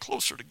don't feel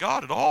closer to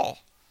God at all.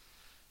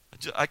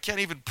 I can't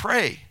even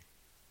pray.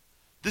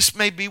 This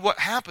may be what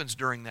happens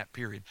during that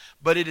period,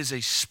 but it is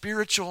a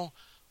spiritual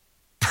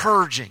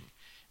purging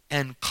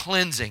and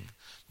cleansing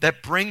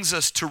that brings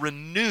us to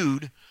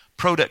renewed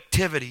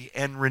productivity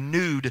and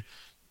renewed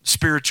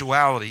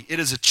spirituality. It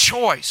is a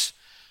choice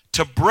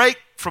to break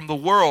from the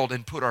world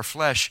and put our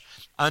flesh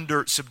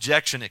under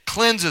subjection. It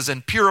cleanses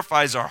and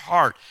purifies our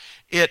heart.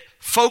 It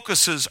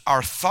focuses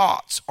our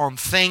thoughts on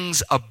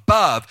things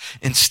above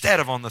instead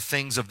of on the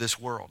things of this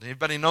world.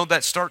 Anybody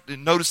notice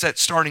that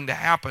starting to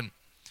happen?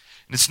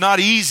 And it's not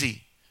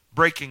easy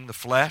breaking the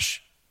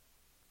flesh.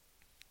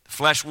 The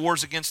flesh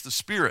wars against the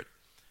spirit.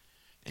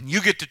 And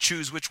you get to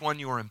choose which one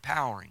you are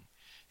empowering.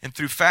 And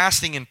through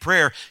fasting and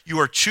prayer, you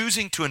are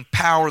choosing to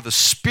empower the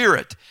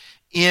spirit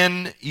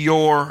in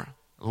your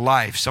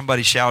life.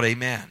 Somebody shout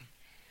amen.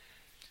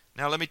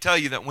 Now let me tell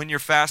you that when you're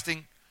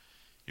fasting,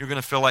 you're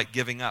going to feel like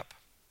giving up.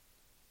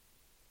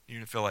 You're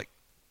going to feel like,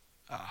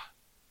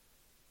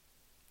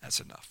 that's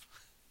enough.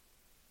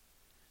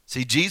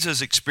 See,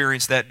 Jesus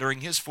experienced that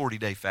during his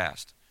 40-day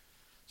fast.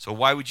 So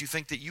why would you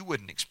think that you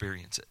wouldn't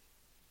experience it?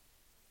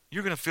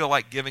 You're going to feel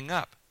like giving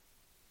up.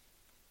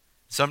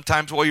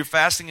 Sometimes while you're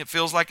fasting, it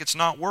feels like it's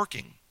not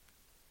working.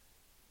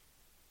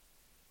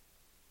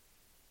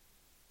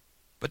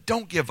 But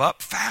don't give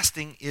up.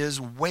 Fasting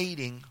is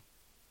waiting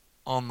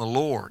on the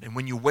Lord. And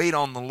when you wait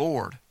on the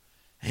Lord,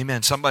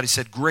 amen, somebody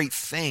said great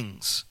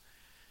things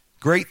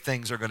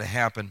are going to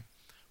happen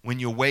when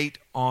you wait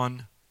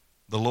on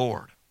the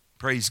Lord.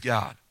 Praise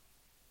God.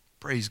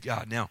 Praise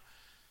God. Now,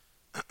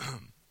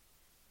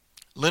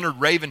 Leonard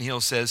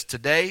Ravenhill says,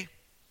 today,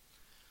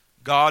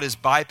 God is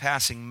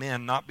bypassing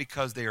men not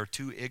because they are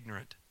too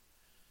ignorant,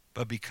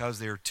 but because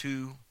they are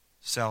too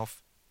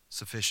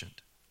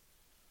self-sufficient.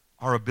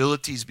 Our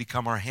abilities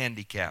become our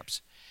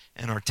handicaps,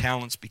 and our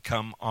talents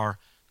become our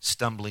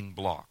stumbling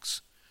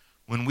blocks.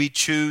 When we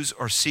choose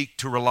or seek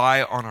to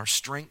rely on our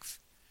strength,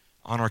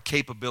 on our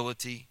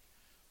capability,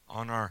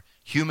 on our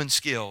human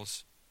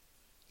skills,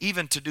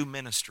 even to do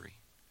ministry,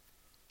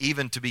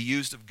 even to be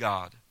used of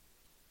God,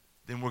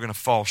 then we're going to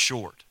fall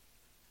short.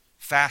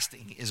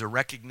 Fasting is a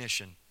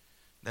recognition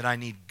that I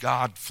need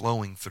God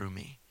flowing through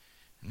me.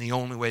 And the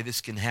only way this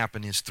can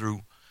happen is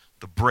through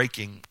the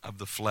breaking of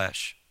the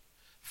flesh.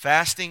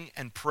 Fasting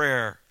and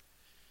prayer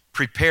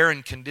prepare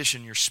and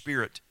condition your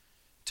spirit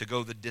to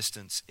go the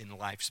distance in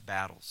life's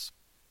battles.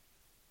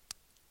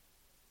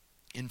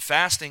 In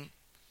fasting,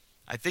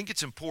 I think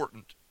it's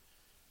important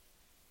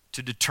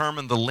to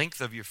determine the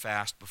length of your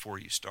fast before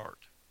you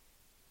start.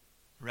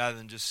 Rather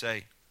than just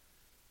say,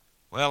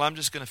 well, I'm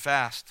just going to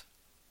fast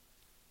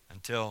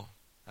until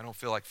I don't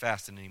feel like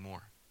fasting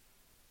anymore.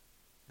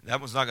 That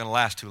one's not going to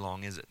last too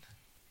long, is it?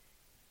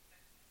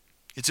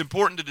 It's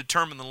important to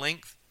determine the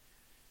length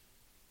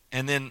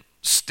and then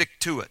stick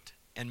to it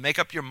and make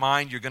up your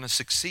mind you're going to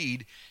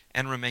succeed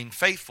and remain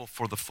faithful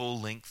for the full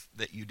length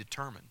that you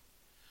determine.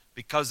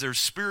 Because there's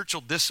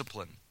spiritual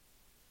discipline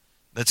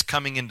that's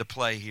coming into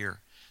play here.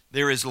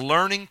 There is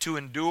learning to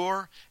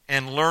endure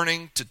and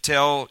learning to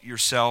tell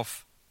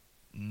yourself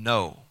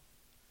no.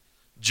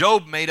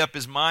 Job made up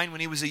his mind when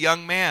he was a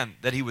young man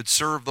that he would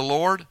serve the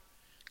Lord,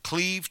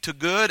 cleave to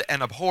good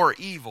and abhor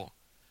evil,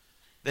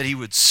 that he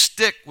would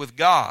stick with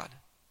God.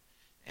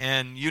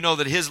 And you know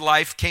that his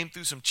life came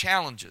through some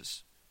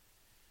challenges,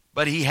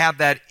 but he had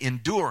that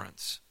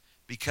endurance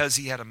because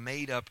he had a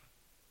made-up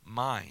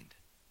mind.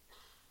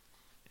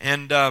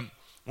 And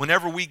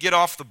whenever we get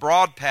off the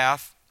broad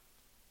path,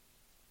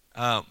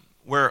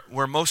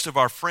 where most of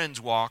our friends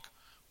walk,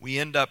 we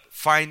end up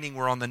finding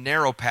we're on the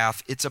narrow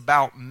path. It's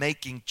about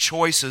making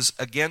choices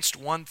against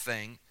one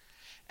thing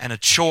and a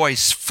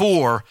choice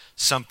for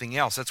something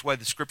else. That's why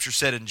the scripture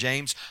said in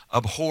James,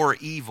 abhor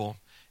evil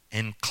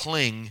and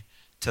cling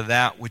to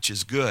that which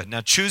is good.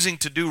 Now, choosing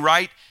to do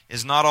right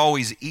is not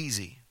always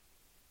easy.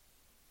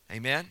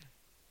 Amen?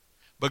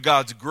 But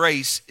God's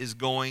grace is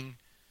going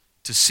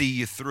to see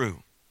you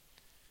through.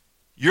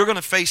 You're going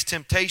to face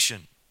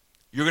temptation.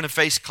 You're going to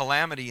face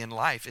calamity in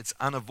life. It's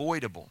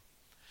unavoidable.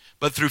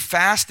 But through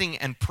fasting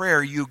and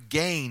prayer, you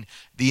gain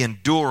the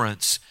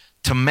endurance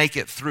to make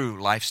it through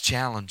life's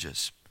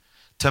challenges,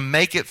 to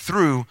make it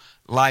through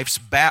life's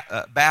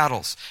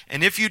battles.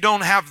 And if you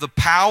don't have the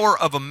power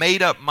of a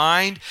made-up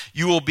mind,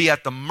 you will be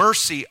at the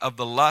mercy of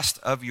the lust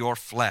of your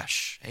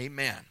flesh.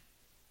 Amen.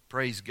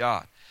 Praise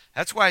God.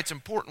 That's why it's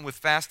important with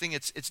fasting.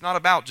 It's not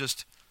about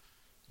just,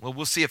 well,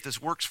 we'll see if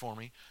this works for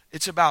me.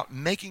 It's about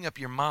making up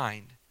your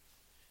mind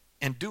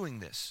and doing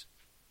this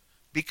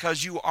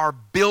because you are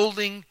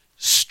building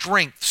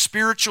strength,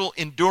 spiritual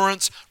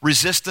endurance,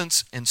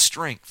 resistance, and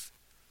strength.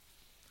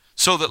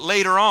 So that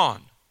later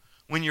on,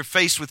 when you're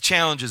faced with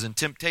challenges and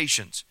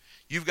temptations,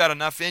 you've got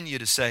enough in you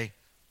to say,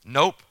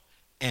 nope,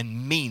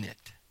 and mean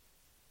it.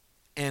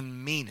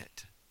 And mean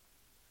it.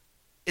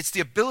 It's the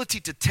ability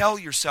to tell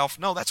yourself,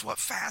 no, that's what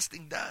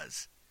fasting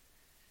does.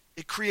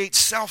 It creates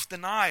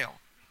self-denial.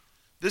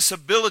 This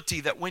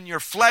ability that when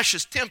your flesh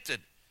is tempted,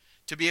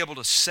 to be able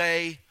to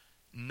say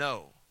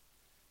no.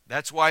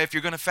 That's why if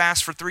you're going to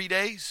fast for 3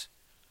 days,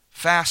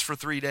 fast for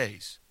 3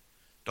 days.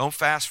 Don't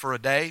fast for a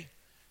day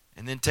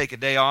and then take a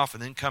day off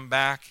and then come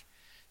back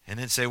and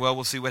then say, well,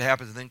 we'll see what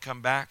happens, and then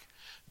come back.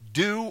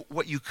 Do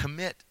what you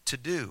commit to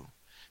do,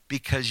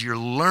 because you're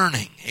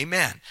learning,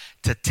 amen,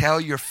 to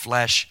tell your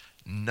flesh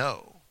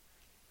no.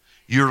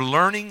 You're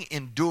learning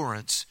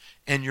endurance,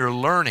 and you're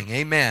learning,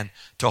 amen,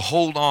 to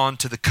hold on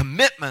to the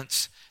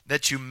commitments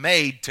that you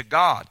made to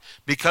God.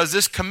 Because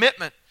this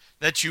commitment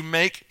that you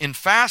make in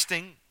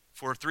fasting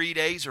for 3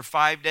 days or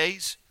 5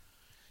 days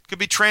could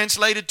be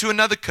translated to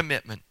another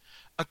commitment.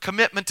 A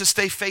commitment to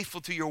stay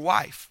faithful to your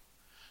wife.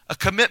 A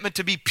commitment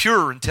to be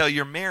pure until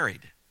you're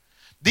married.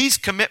 These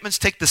commitments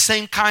take the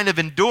same kind of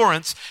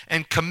endurance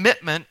and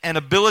commitment and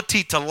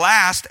ability to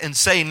last and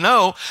say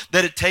no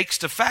that it takes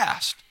to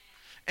fast.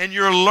 And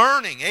you're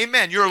learning,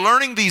 amen, you're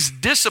learning these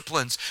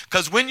disciplines,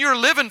 because when you're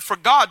living for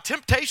God,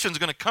 temptation is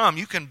going to come.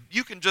 You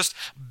can just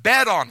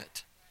bet on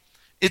it.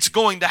 It's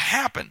going to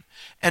happen.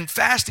 And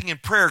fasting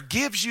and prayer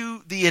gives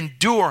you the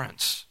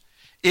endurance.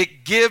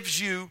 It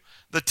gives you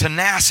the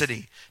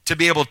tenacity to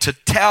be able to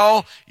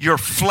tell your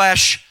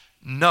flesh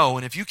no.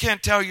 And if you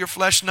can't tell your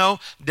flesh no,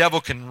 the devil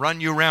can run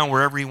you around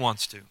wherever he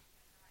wants to.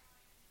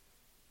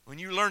 When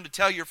you learn to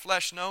tell your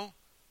flesh no,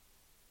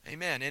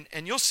 amen.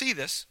 And you'll see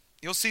this.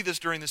 You'll see this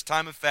during this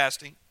time of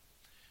fasting.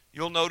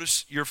 You'll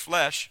notice your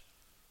flesh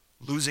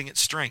losing its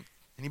strength.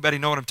 Anybody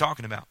know what I'm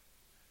talking about?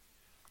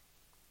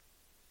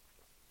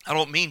 I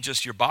don't mean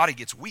just your body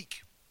gets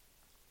weak.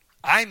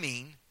 I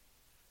mean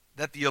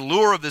that the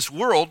allure of this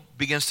world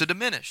begins to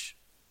diminish.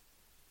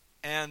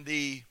 And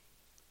the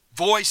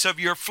voice of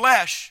your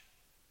flesh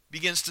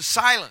begins to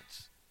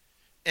silence.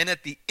 And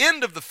at the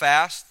end of the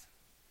fast,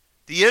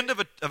 the end of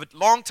a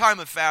long time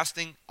of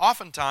fasting,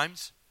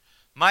 oftentimes,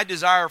 my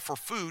desire for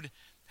food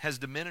has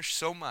diminished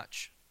so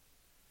much,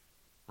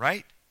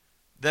 right,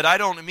 that I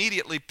don't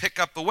immediately pick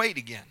up the weight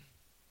again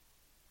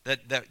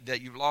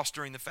that you've lost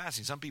during the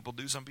fasting. Some people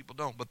do, some people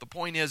don't. But the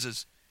point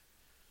is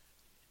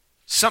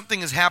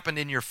something has happened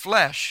in your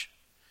flesh,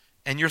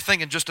 and you're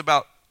thinking just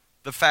about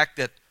the fact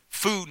that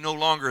food no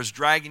longer is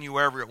dragging you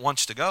wherever it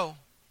wants to go.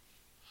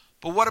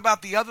 But what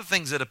about the other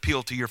things that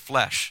appeal to your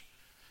flesh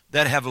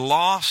that have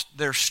lost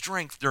their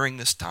strength during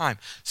this time?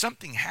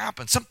 Something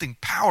happens. Something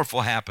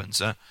powerful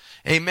happens.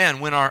 Amen.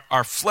 When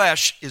our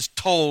flesh is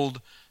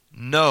told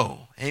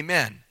no.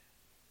 Amen.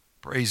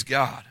 Praise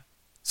God.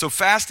 So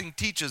fasting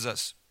teaches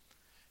us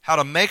how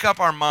to make up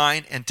our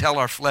mind and tell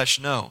our flesh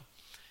no.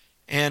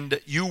 And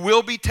you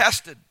will be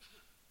tested.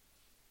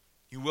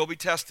 You will be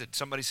tested.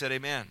 Somebody said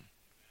amen.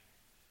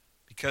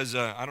 Because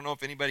I don't know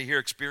if anybody here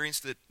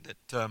experienced it,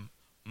 that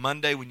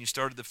Monday when you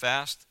started the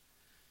fast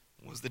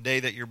was the day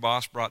that your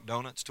boss brought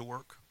donuts to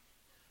work.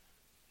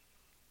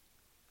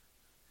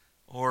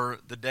 Or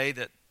the day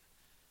that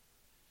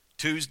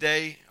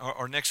Tuesday,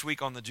 or next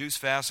week on the juice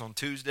fast on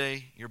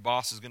Tuesday, your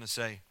boss is going to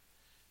say,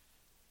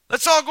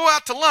 let's all go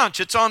out to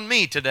lunch. It's on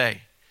me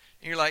today.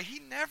 And you're like, he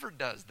never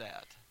does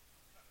that.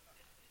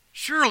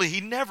 Surely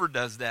he never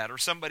does that. Or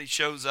somebody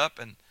shows up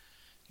and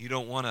you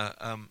don't want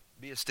to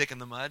be a stick in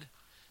the mud.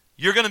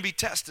 You're going to be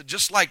tested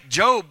just like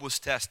Job was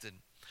tested.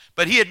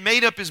 But he had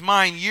made up his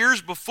mind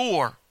years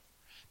before,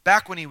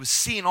 back when he was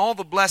seeing all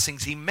the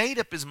blessings, he made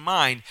up his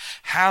mind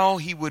how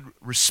he would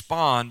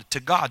respond to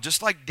God.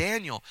 Just like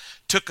Daniel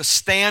took a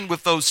stand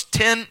with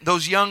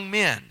those young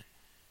men.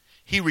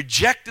 He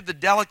rejected the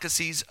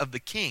delicacies of the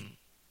king.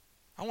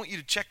 I want you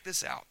to check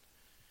this out.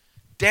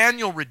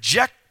 Daniel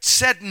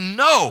said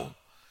no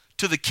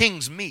to the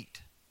king's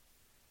meat.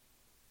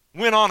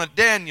 Went on a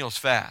Daniel's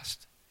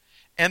fast.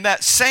 And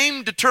that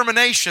same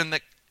determination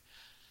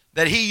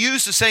that he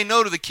used to say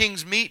no to the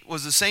king's meat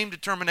was the same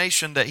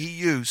determination that he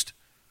used,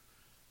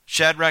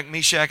 Shadrach,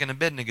 Meshach, and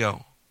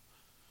Abednego,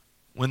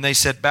 when they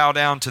said bow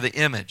down to the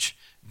image.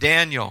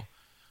 Daniel,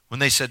 when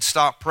they said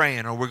stop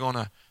praying or we're going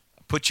to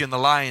put you in the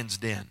lion's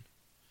den.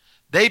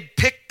 They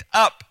picked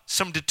up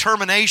some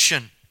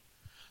determination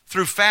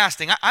through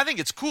fasting. I think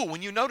it's cool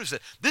when you notice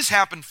it. This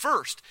happened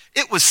first.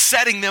 It was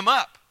setting them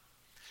up.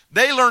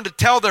 They learned to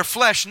tell their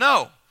flesh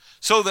no,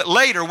 so that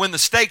later when the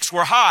stakes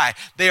were high,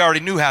 they already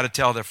knew how to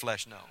tell their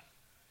flesh no.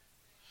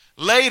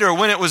 Later,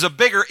 when it was a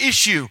bigger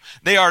issue,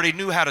 they already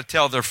knew how to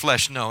tell their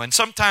flesh no. And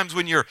sometimes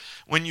when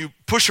you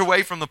push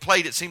away from the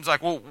plate, it seems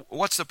like, well,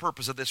 what's the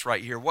purpose of this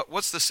right here?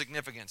 What's the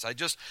significance? I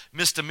just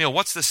missed a meal.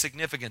 What's the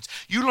significance?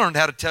 You learned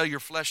how to tell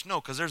your flesh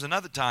no, because there's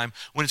another time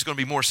when it's going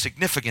to be more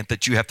significant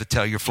that you have to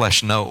tell your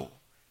flesh no.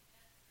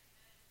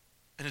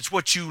 And it's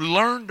what you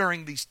learn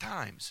during these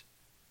times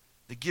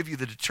that give you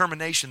the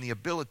determination, the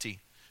ability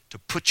to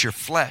put your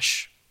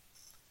flesh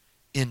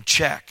in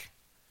check.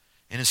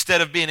 And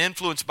instead of being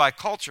influenced by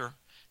culture,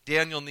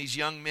 Daniel and these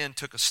young men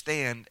took a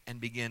stand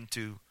and began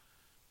to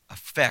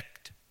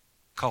affect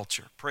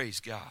culture.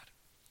 Praise God.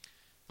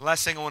 The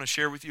last thing I want to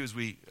share with you as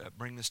we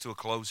bring this to a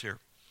close here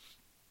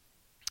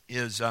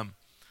is a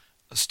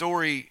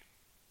story.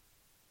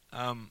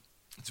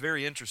 It's a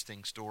very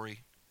interesting story.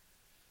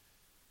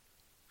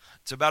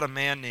 It's about a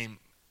man named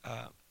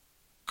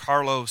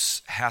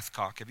Carlos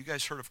Hathcock. Have you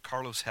guys heard of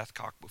Carlos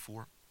Hathcock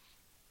before?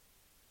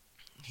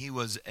 He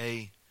was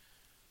a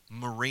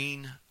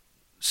Marine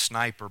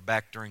sniper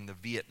back during the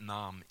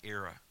Vietnam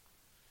era.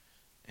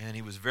 And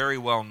he was very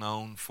well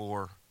known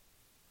for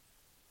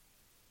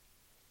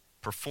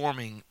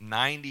performing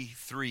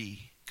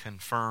 93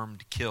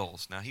 confirmed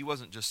kills. Now, he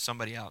wasn't just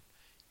somebody out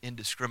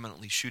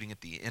indiscriminately shooting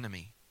at the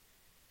enemy.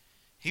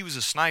 He was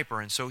a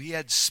sniper, and so he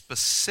had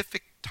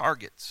specific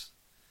targets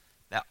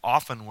that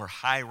often were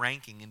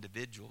high-ranking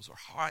individuals or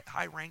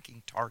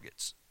high-ranking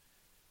targets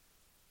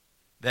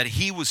that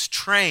he was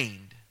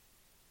trained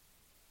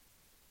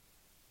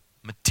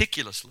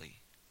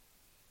meticulously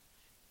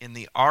in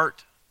the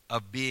art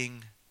of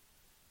being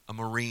a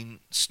Marine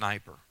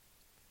sniper.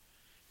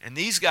 And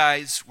these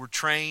guys were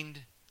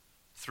trained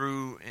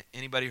through,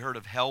 anybody heard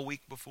of Hell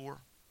Week before?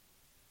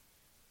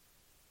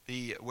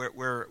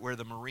 Where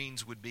the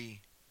Marines would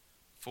be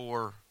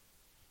for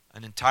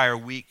an entire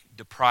week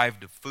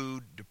deprived of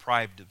food,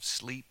 deprived of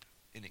sleep,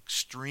 in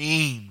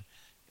extreme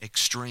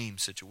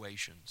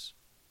situations.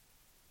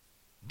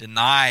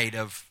 Denied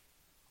of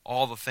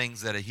all the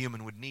things that a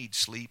human would need,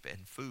 sleep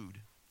and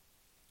food,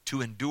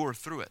 to endure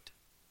through it.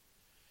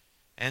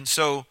 And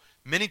so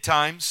many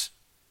times,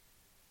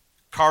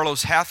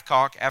 Carlos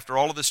Hathcock, after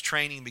all of this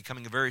training,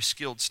 becoming a very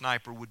skilled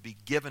sniper, would be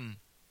given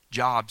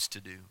jobs to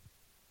do,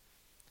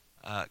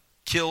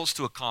 kills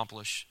to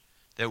accomplish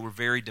that were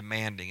very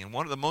demanding. And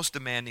one of the most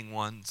demanding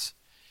ones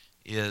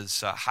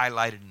is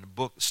highlighted in the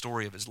book, the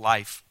story of his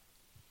life,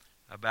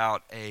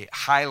 about a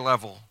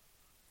high-level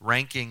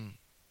ranking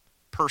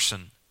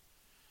person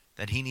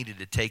that he needed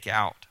to take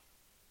out.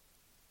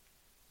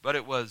 But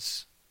it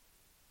was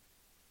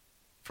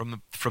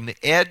from the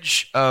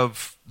edge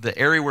of the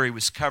area where he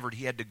was covered,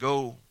 he had to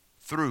go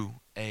through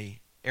a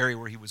area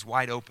where he was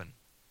wide open.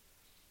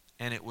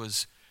 And it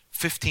was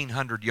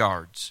 1,500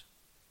 yards.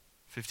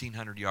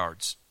 1,500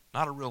 yards.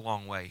 Not a real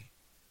long way.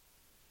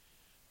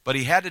 But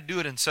he had to do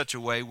it in such a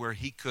way where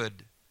he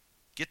could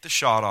get the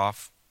shot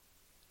off,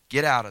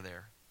 get out of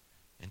there,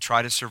 and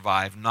try to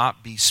survive,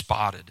 not be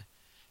spotted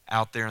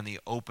out there in the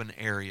open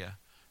area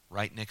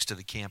right next to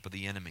the camp of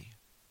the enemy.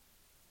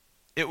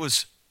 It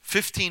was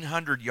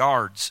 1,500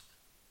 yards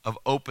of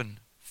open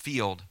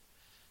field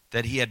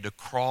that he had to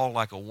crawl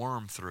like a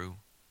worm through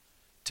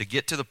to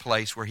get to the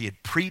place where he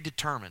had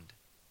predetermined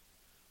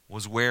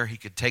was where he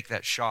could take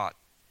that shot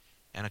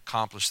and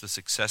accomplish the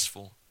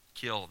successful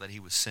kill that he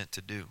was sent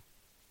to do.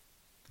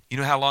 You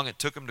know how long it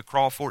took him to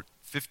crawl for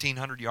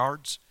 1,500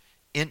 yards?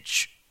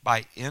 Inch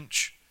by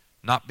inch,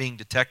 not being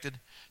detected.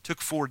 It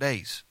took 4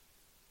 days.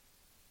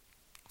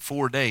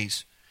 4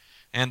 days.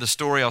 And the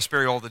story, I'll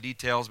spare you all the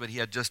details, but he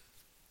had just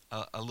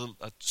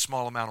a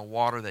small amount of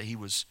water that he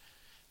was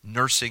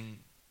nursing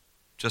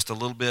just a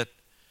little bit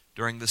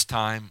during this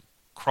time,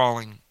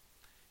 crawling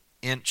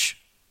inch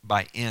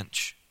by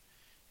inch.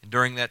 And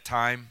during that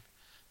time,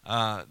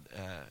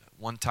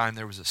 one time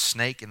there was a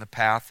snake in the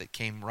path that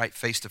came right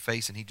face to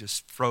face, and he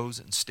just froze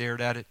and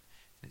stared at it,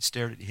 and it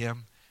stared at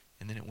him,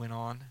 and then it went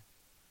on.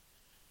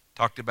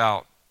 Talked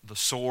about the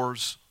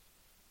sores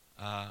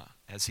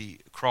as he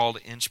crawled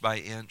inch by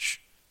inch,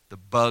 the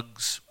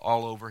bugs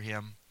all over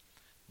him,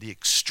 the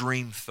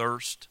extreme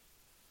thirst,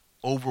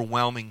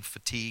 overwhelming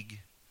fatigue,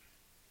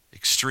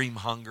 extreme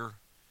hunger,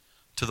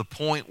 to the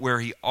point where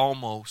he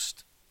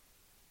almost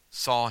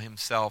saw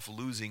himself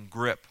losing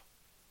grip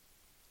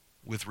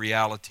with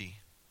reality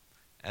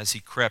as he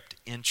crept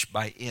inch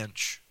by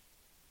inch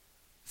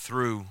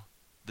through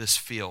this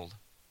field.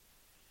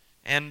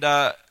 And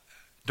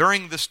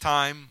during this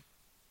time,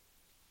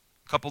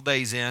 a couple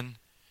days in,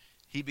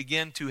 he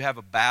began to have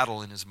a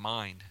battle in his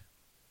mind.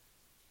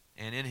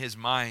 And in his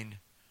mind,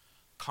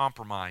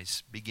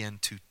 compromise began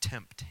to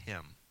tempt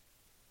him.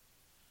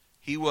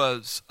 He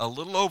was a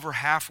little over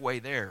halfway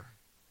there.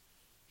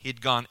 He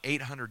had gone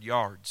 800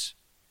 yards,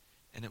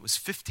 and it was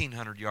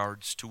 1,500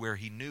 yards to where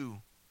he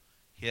knew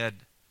he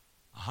had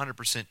a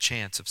 100%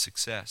 chance of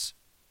success.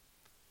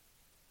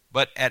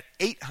 But at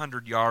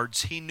 800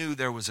 yards, he knew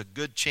there was a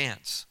good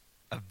chance,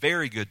 a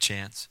very good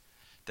chance,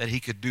 that he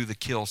could do the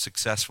kill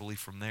successfully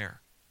from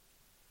there.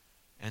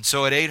 And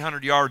so at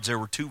 800 yards, there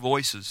were two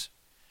voices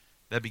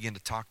that began to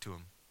talk to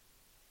him.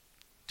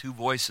 Two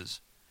voices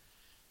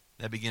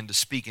that began to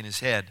speak in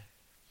his head.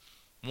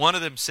 One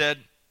of them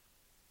said,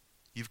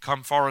 "You've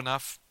come far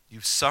enough.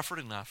 You've suffered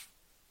enough.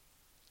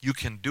 You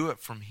can do it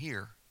from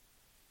here.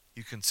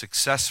 You can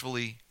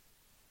successfully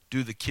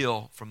do the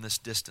kill from this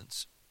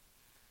distance."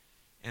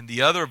 And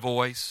the other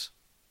voice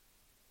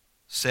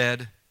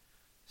said,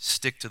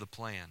 "Stick to the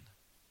plan.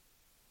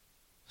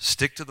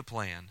 Stick to the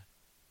plan.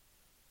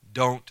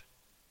 Don't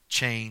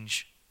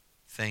change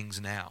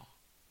things now.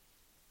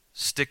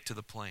 Stick to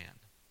the plan.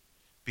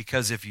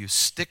 Because if you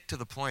stick to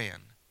the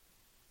plan,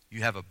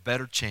 you have a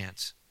better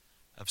chance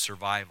of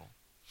survival."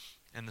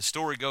 And the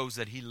story goes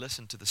that he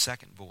listened to the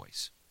second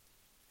voice.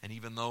 And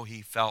even though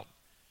he felt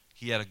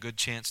he had a good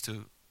chance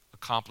to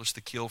accomplish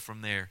the kill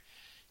from there,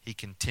 he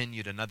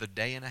continued another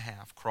day and a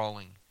half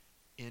crawling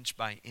inch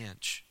by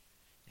inch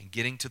and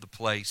getting to the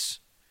place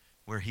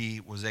where he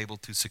was able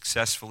to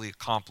successfully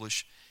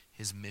accomplish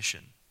his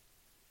mission.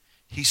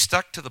 He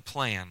stuck to the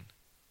plan.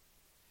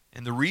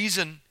 And the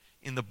reason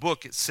in the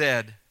book it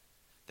said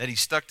that he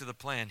stuck to the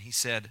plan, he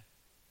said,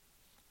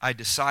 I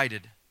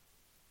decided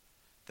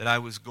that I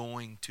was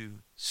going to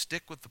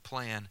stick with the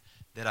plan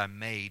that I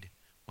made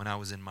when I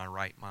was in my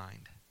right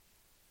mind.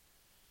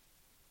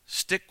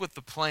 Stick with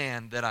the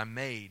plan that I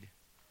made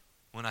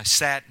when I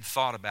sat and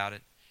thought about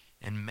it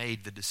and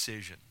made the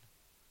decision.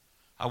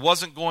 I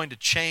wasn't going to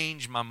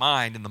change my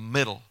mind in the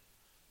middle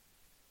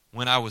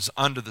when I was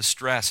under the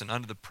stress and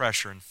under the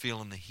pressure and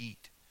feeling the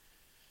heat.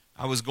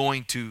 I was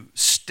going to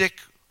stick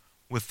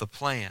with the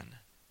plan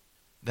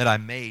that I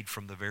made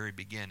from the very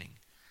beginning.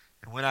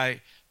 And when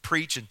I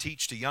preach and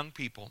teach to young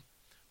people,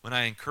 when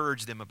I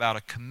encourage them about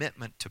a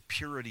commitment to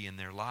purity in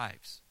their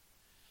lives,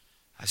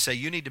 I say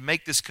you need to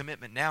make this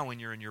commitment now when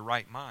you're in your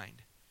right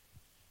mind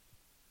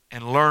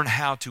and learn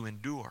how to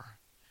endure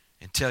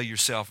and tell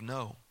yourself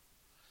no.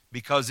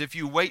 Because if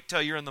you wait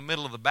till you're in the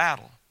middle of the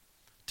battle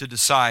to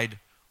decide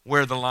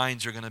where the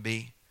lines are going to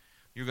be,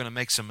 you're going to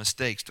make some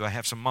mistakes. Do I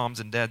have some moms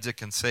and dads that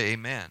can say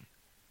amen?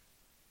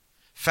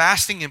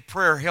 Fasting and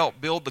prayer help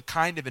build the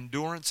kind of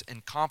endurance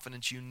and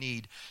confidence you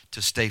need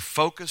to stay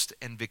focused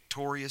and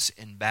victorious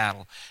in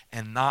battle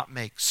and not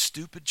make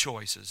stupid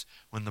choices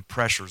when the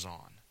pressure's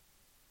on.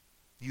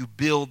 You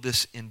build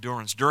this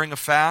endurance. During a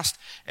fast,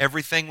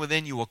 everything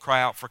within you will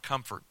cry out for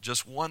comfort.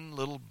 Just one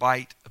little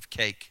bite of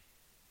cake.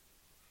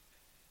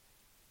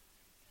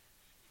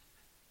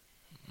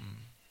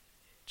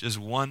 Just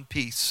one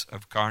piece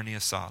of carne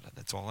asada.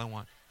 That's all I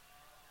want.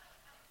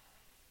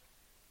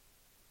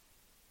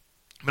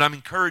 But I'm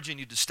encouraging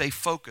you to stay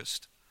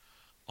focused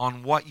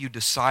on what you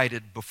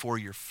decided before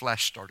your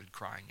flesh started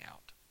crying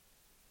out.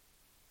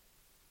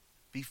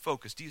 Be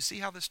focused. Do you see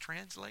how this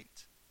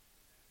translates?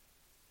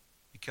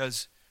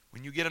 Because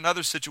when you get in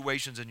other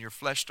situations and your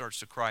flesh starts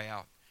to cry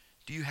out,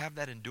 do you have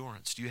that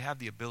endurance? Do you have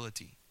the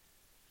ability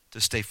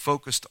to stay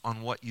focused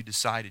on what you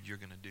decided you're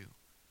going to do?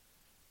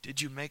 Did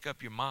you make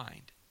up your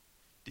mind?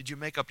 Did you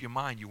make up your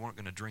mind you weren't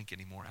going to drink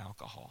any more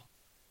alcohol?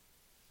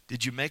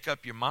 Did you make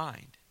up your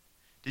mind?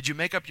 Did you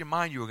make up your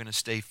mind you were going to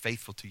stay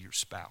faithful to your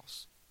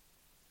spouse?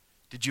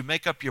 Did you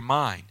make up your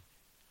mind?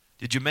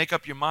 Did you make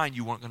up your mind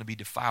you weren't going to be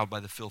defiled by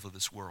the filth of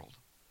this world?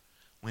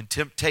 When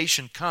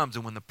temptation comes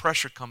and when the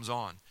pressure comes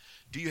on,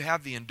 do you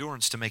have the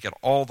endurance to make it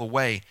all the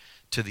way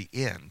to the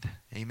end?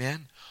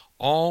 Amen?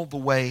 All the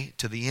way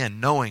to the end,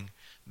 knowing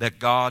that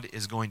God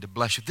is going to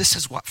bless you. This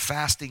is what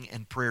fasting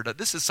and prayer does.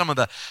 This is some of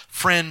the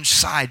fringe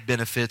side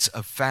benefits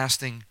of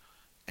fasting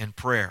and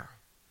prayer.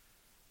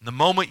 The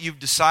moment you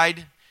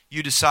decide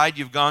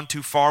you've gone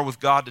too far with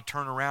God to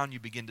turn around, you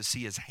begin to see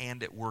His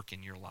hand at work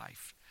in your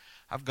life.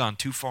 I've gone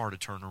too far to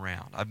turn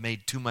around. I've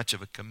made too much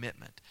of a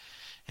commitment.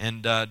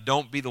 And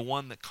don't be the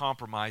one that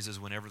compromises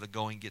whenever the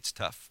going gets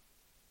tough.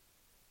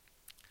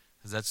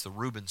 Because that's the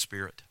Reuben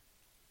spirit.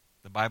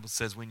 The Bible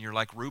says when you're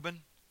like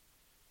Reuben,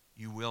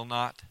 you will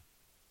not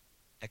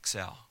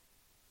excel.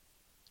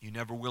 You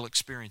never will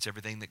experience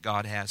everything that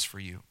God has for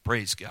you.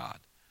 Praise God.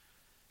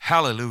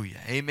 Hallelujah.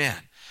 Amen.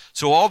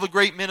 So all the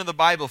great men of the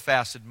Bible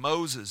fasted.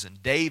 Moses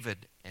and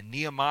David and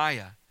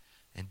Nehemiah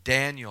and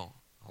Daniel,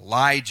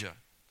 Elijah,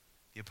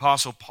 the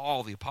Apostle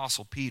Paul, the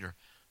Apostle Peter,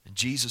 and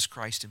Jesus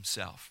Christ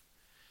Himself.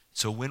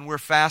 So when we're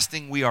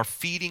fasting, we are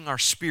feeding our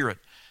spirit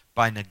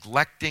by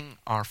neglecting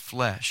our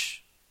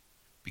flesh,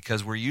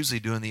 because we're usually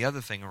doing the other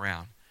thing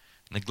around,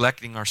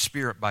 neglecting our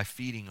spirit by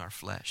feeding our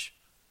flesh.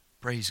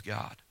 Praise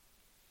God.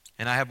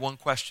 And I have one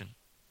question.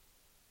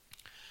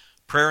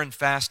 Prayer and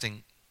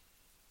fasting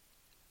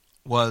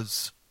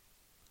was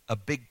a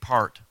big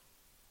part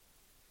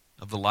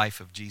of the life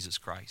of Jesus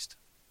Christ.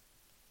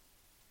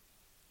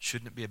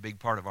 Shouldn't it be a big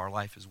part of our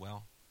life as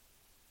well?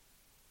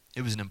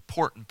 It was an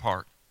important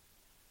part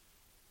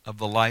of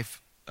the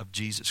life of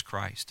Jesus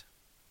Christ.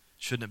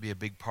 Shouldn't it be a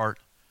big part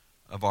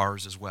of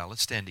ours as well?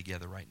 Let's stand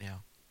together right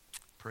now.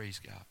 Praise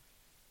God.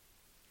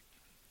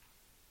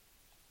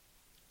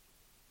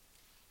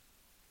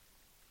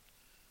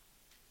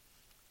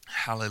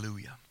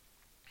 Hallelujah.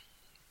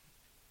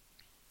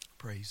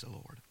 Praise the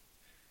Lord.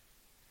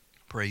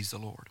 Praise the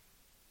Lord.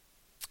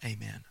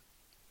 Amen.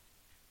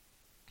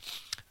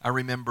 I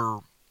remember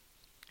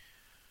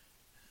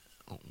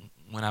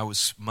when I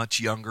was much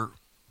younger,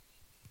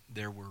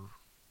 there were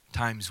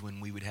times when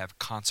we would have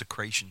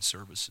consecration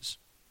services.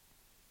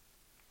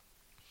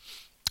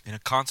 And a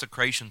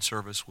consecration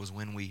service was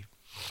when we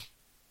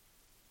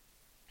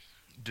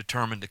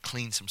determined to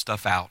clean some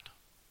stuff out.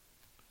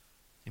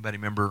 Anybody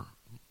remember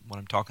what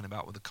I'm talking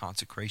about with the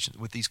consecration?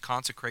 With these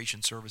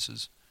consecration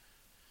services,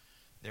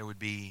 there would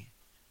be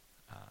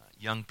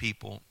young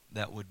people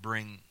that would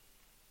bring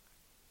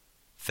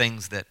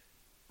things that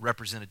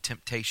represented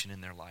temptation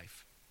in their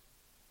life.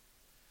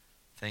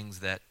 Things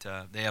that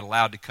they had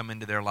allowed to come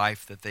into their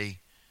life that they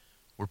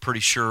were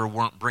pretty sure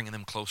weren't bringing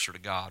them closer to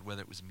God,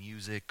 whether it was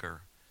music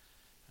or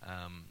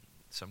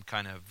some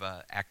kind of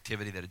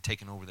activity that had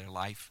taken over their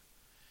life.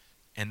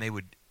 And they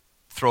would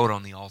throw it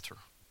on the altar.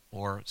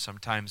 Or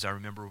sometimes I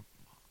remember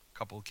a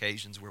couple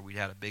occasions where we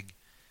had a big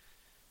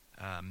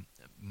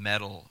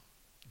metal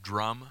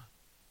drum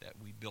that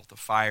we built a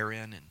fire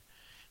in, and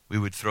we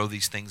would throw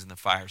these things in the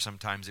fire.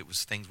 Sometimes it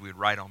was things we would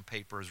write on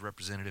paper as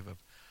representative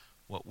of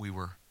what we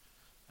were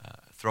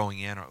throwing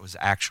in, or it was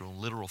actual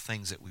literal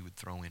things that we would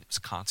throw in. It was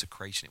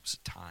consecration. It was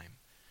a time.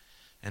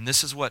 And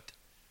this is what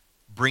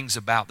brings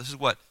about, this is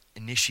what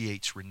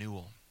initiates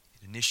renewal.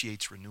 It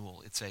initiates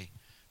renewal. It's a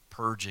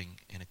purging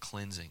and a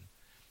cleansing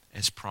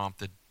as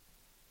prompted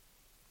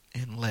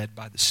and led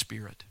by the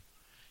Spirit.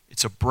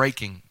 It's a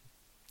breaking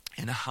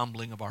and a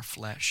humbling of our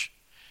flesh.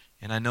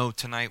 And I know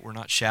tonight we're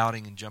not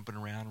shouting and jumping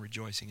around,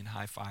 rejoicing and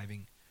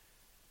high-fiving.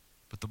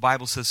 But the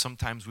Bible says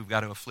sometimes we've got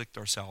to afflict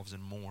ourselves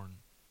and mourn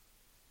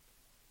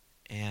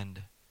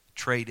and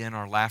trade in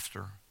our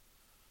laughter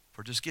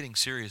for just getting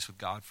serious with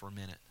God for a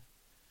minute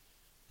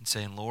and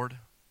saying, Lord,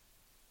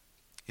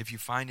 if you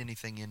find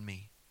anything in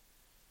me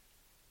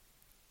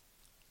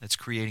that's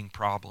creating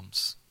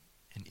problems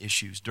and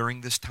issues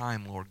during this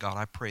time, Lord God,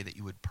 I pray that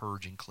you would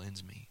purge and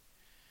cleanse me.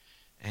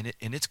 And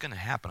it's going to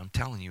happen. I'm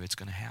telling you, it's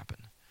going to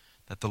happen,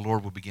 that the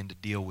Lord will begin to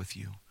deal with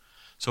you.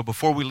 So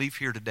before we leave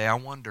here today, I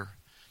wonder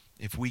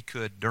if we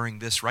could, during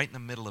this, right in the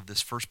middle of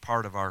this first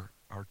part of our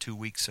 2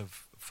 weeks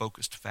of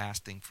focused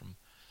fasting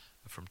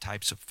from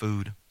types of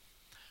food,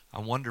 I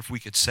wonder if we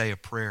could say a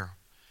prayer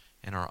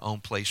in our own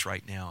place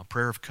right now, a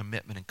prayer of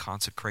commitment and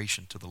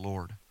consecration to the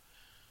Lord.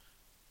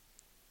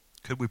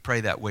 Could we pray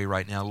that way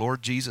right now?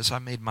 Lord Jesus, I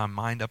made my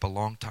mind up a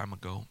long time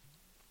ago,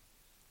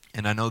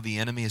 and I know the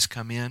enemy has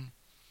come in.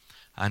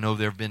 I know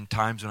there have been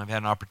times when I've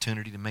had an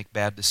opportunity to make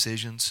bad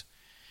decisions,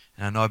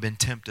 and I know I've been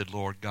tempted,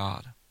 Lord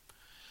God.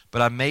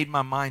 But I made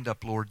my mind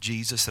up, Lord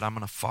Jesus, that I'm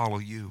going to follow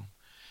you,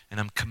 and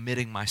I'm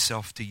committing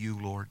myself to you,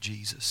 Lord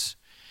Jesus.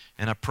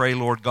 And I pray,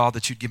 Lord God,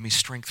 that you'd give me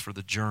strength for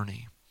the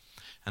journey.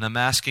 And I'm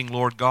asking,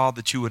 Lord God,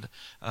 that you would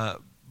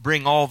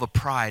bring all the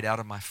pride out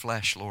of my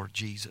flesh, Lord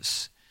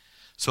Jesus,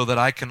 so that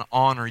I can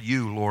honor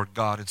you, Lord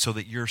God, and so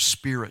that your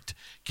Spirit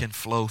can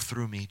flow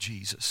through me,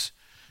 Jesus.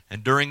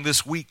 And during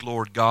this week,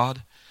 Lord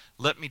God,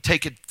 let me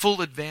take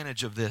full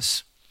advantage of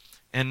this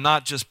and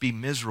not just be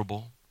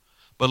miserable.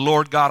 But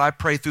Lord God, I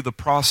pray through the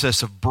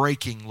process of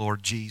breaking,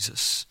 Lord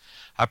Jesus.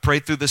 I pray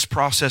through this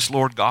process,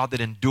 Lord God,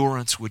 that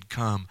endurance would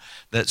come,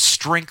 that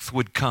strength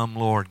would come,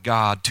 Lord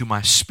God, to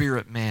my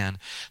spirit man,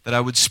 that I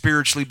would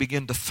spiritually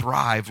begin to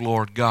thrive,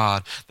 Lord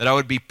God, that I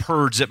would be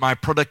purged, that my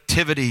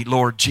productivity,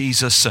 Lord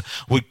Jesus,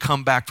 would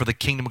come back for the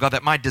kingdom of God,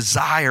 that my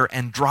desire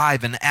and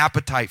drive and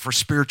appetite for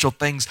spiritual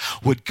things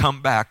would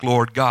come back,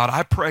 Lord God.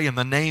 I pray in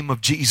the name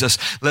of Jesus,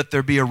 let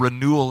there be a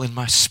renewal in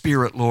my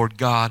spirit, Lord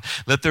God.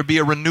 Let there be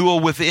a renewal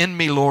within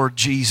me, Lord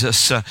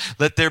Jesus.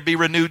 Let there be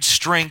renewed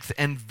strength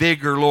and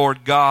vigor, Lord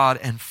God,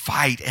 and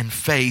fight and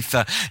faith.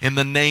 In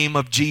the name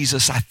of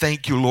Jesus, I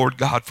thank you, Lord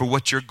God, for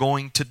what you're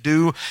going to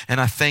do.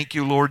 And I thank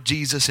you, Lord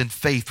Jesus, in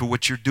faith for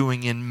what you're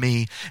doing in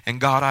me.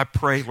 And God, I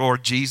pray,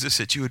 Lord Jesus,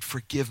 that you would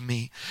forgive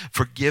me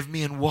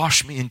and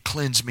wash me and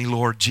cleanse me,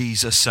 Lord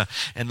Jesus,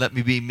 and let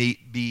me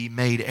be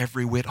made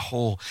every whit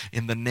whole.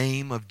 In the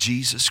name of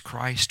Jesus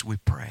Christ, we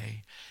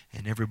pray.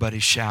 And everybody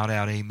shout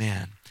out,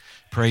 amen.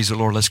 Praise the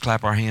Lord. Let's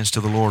clap our hands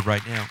to the Lord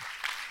right now.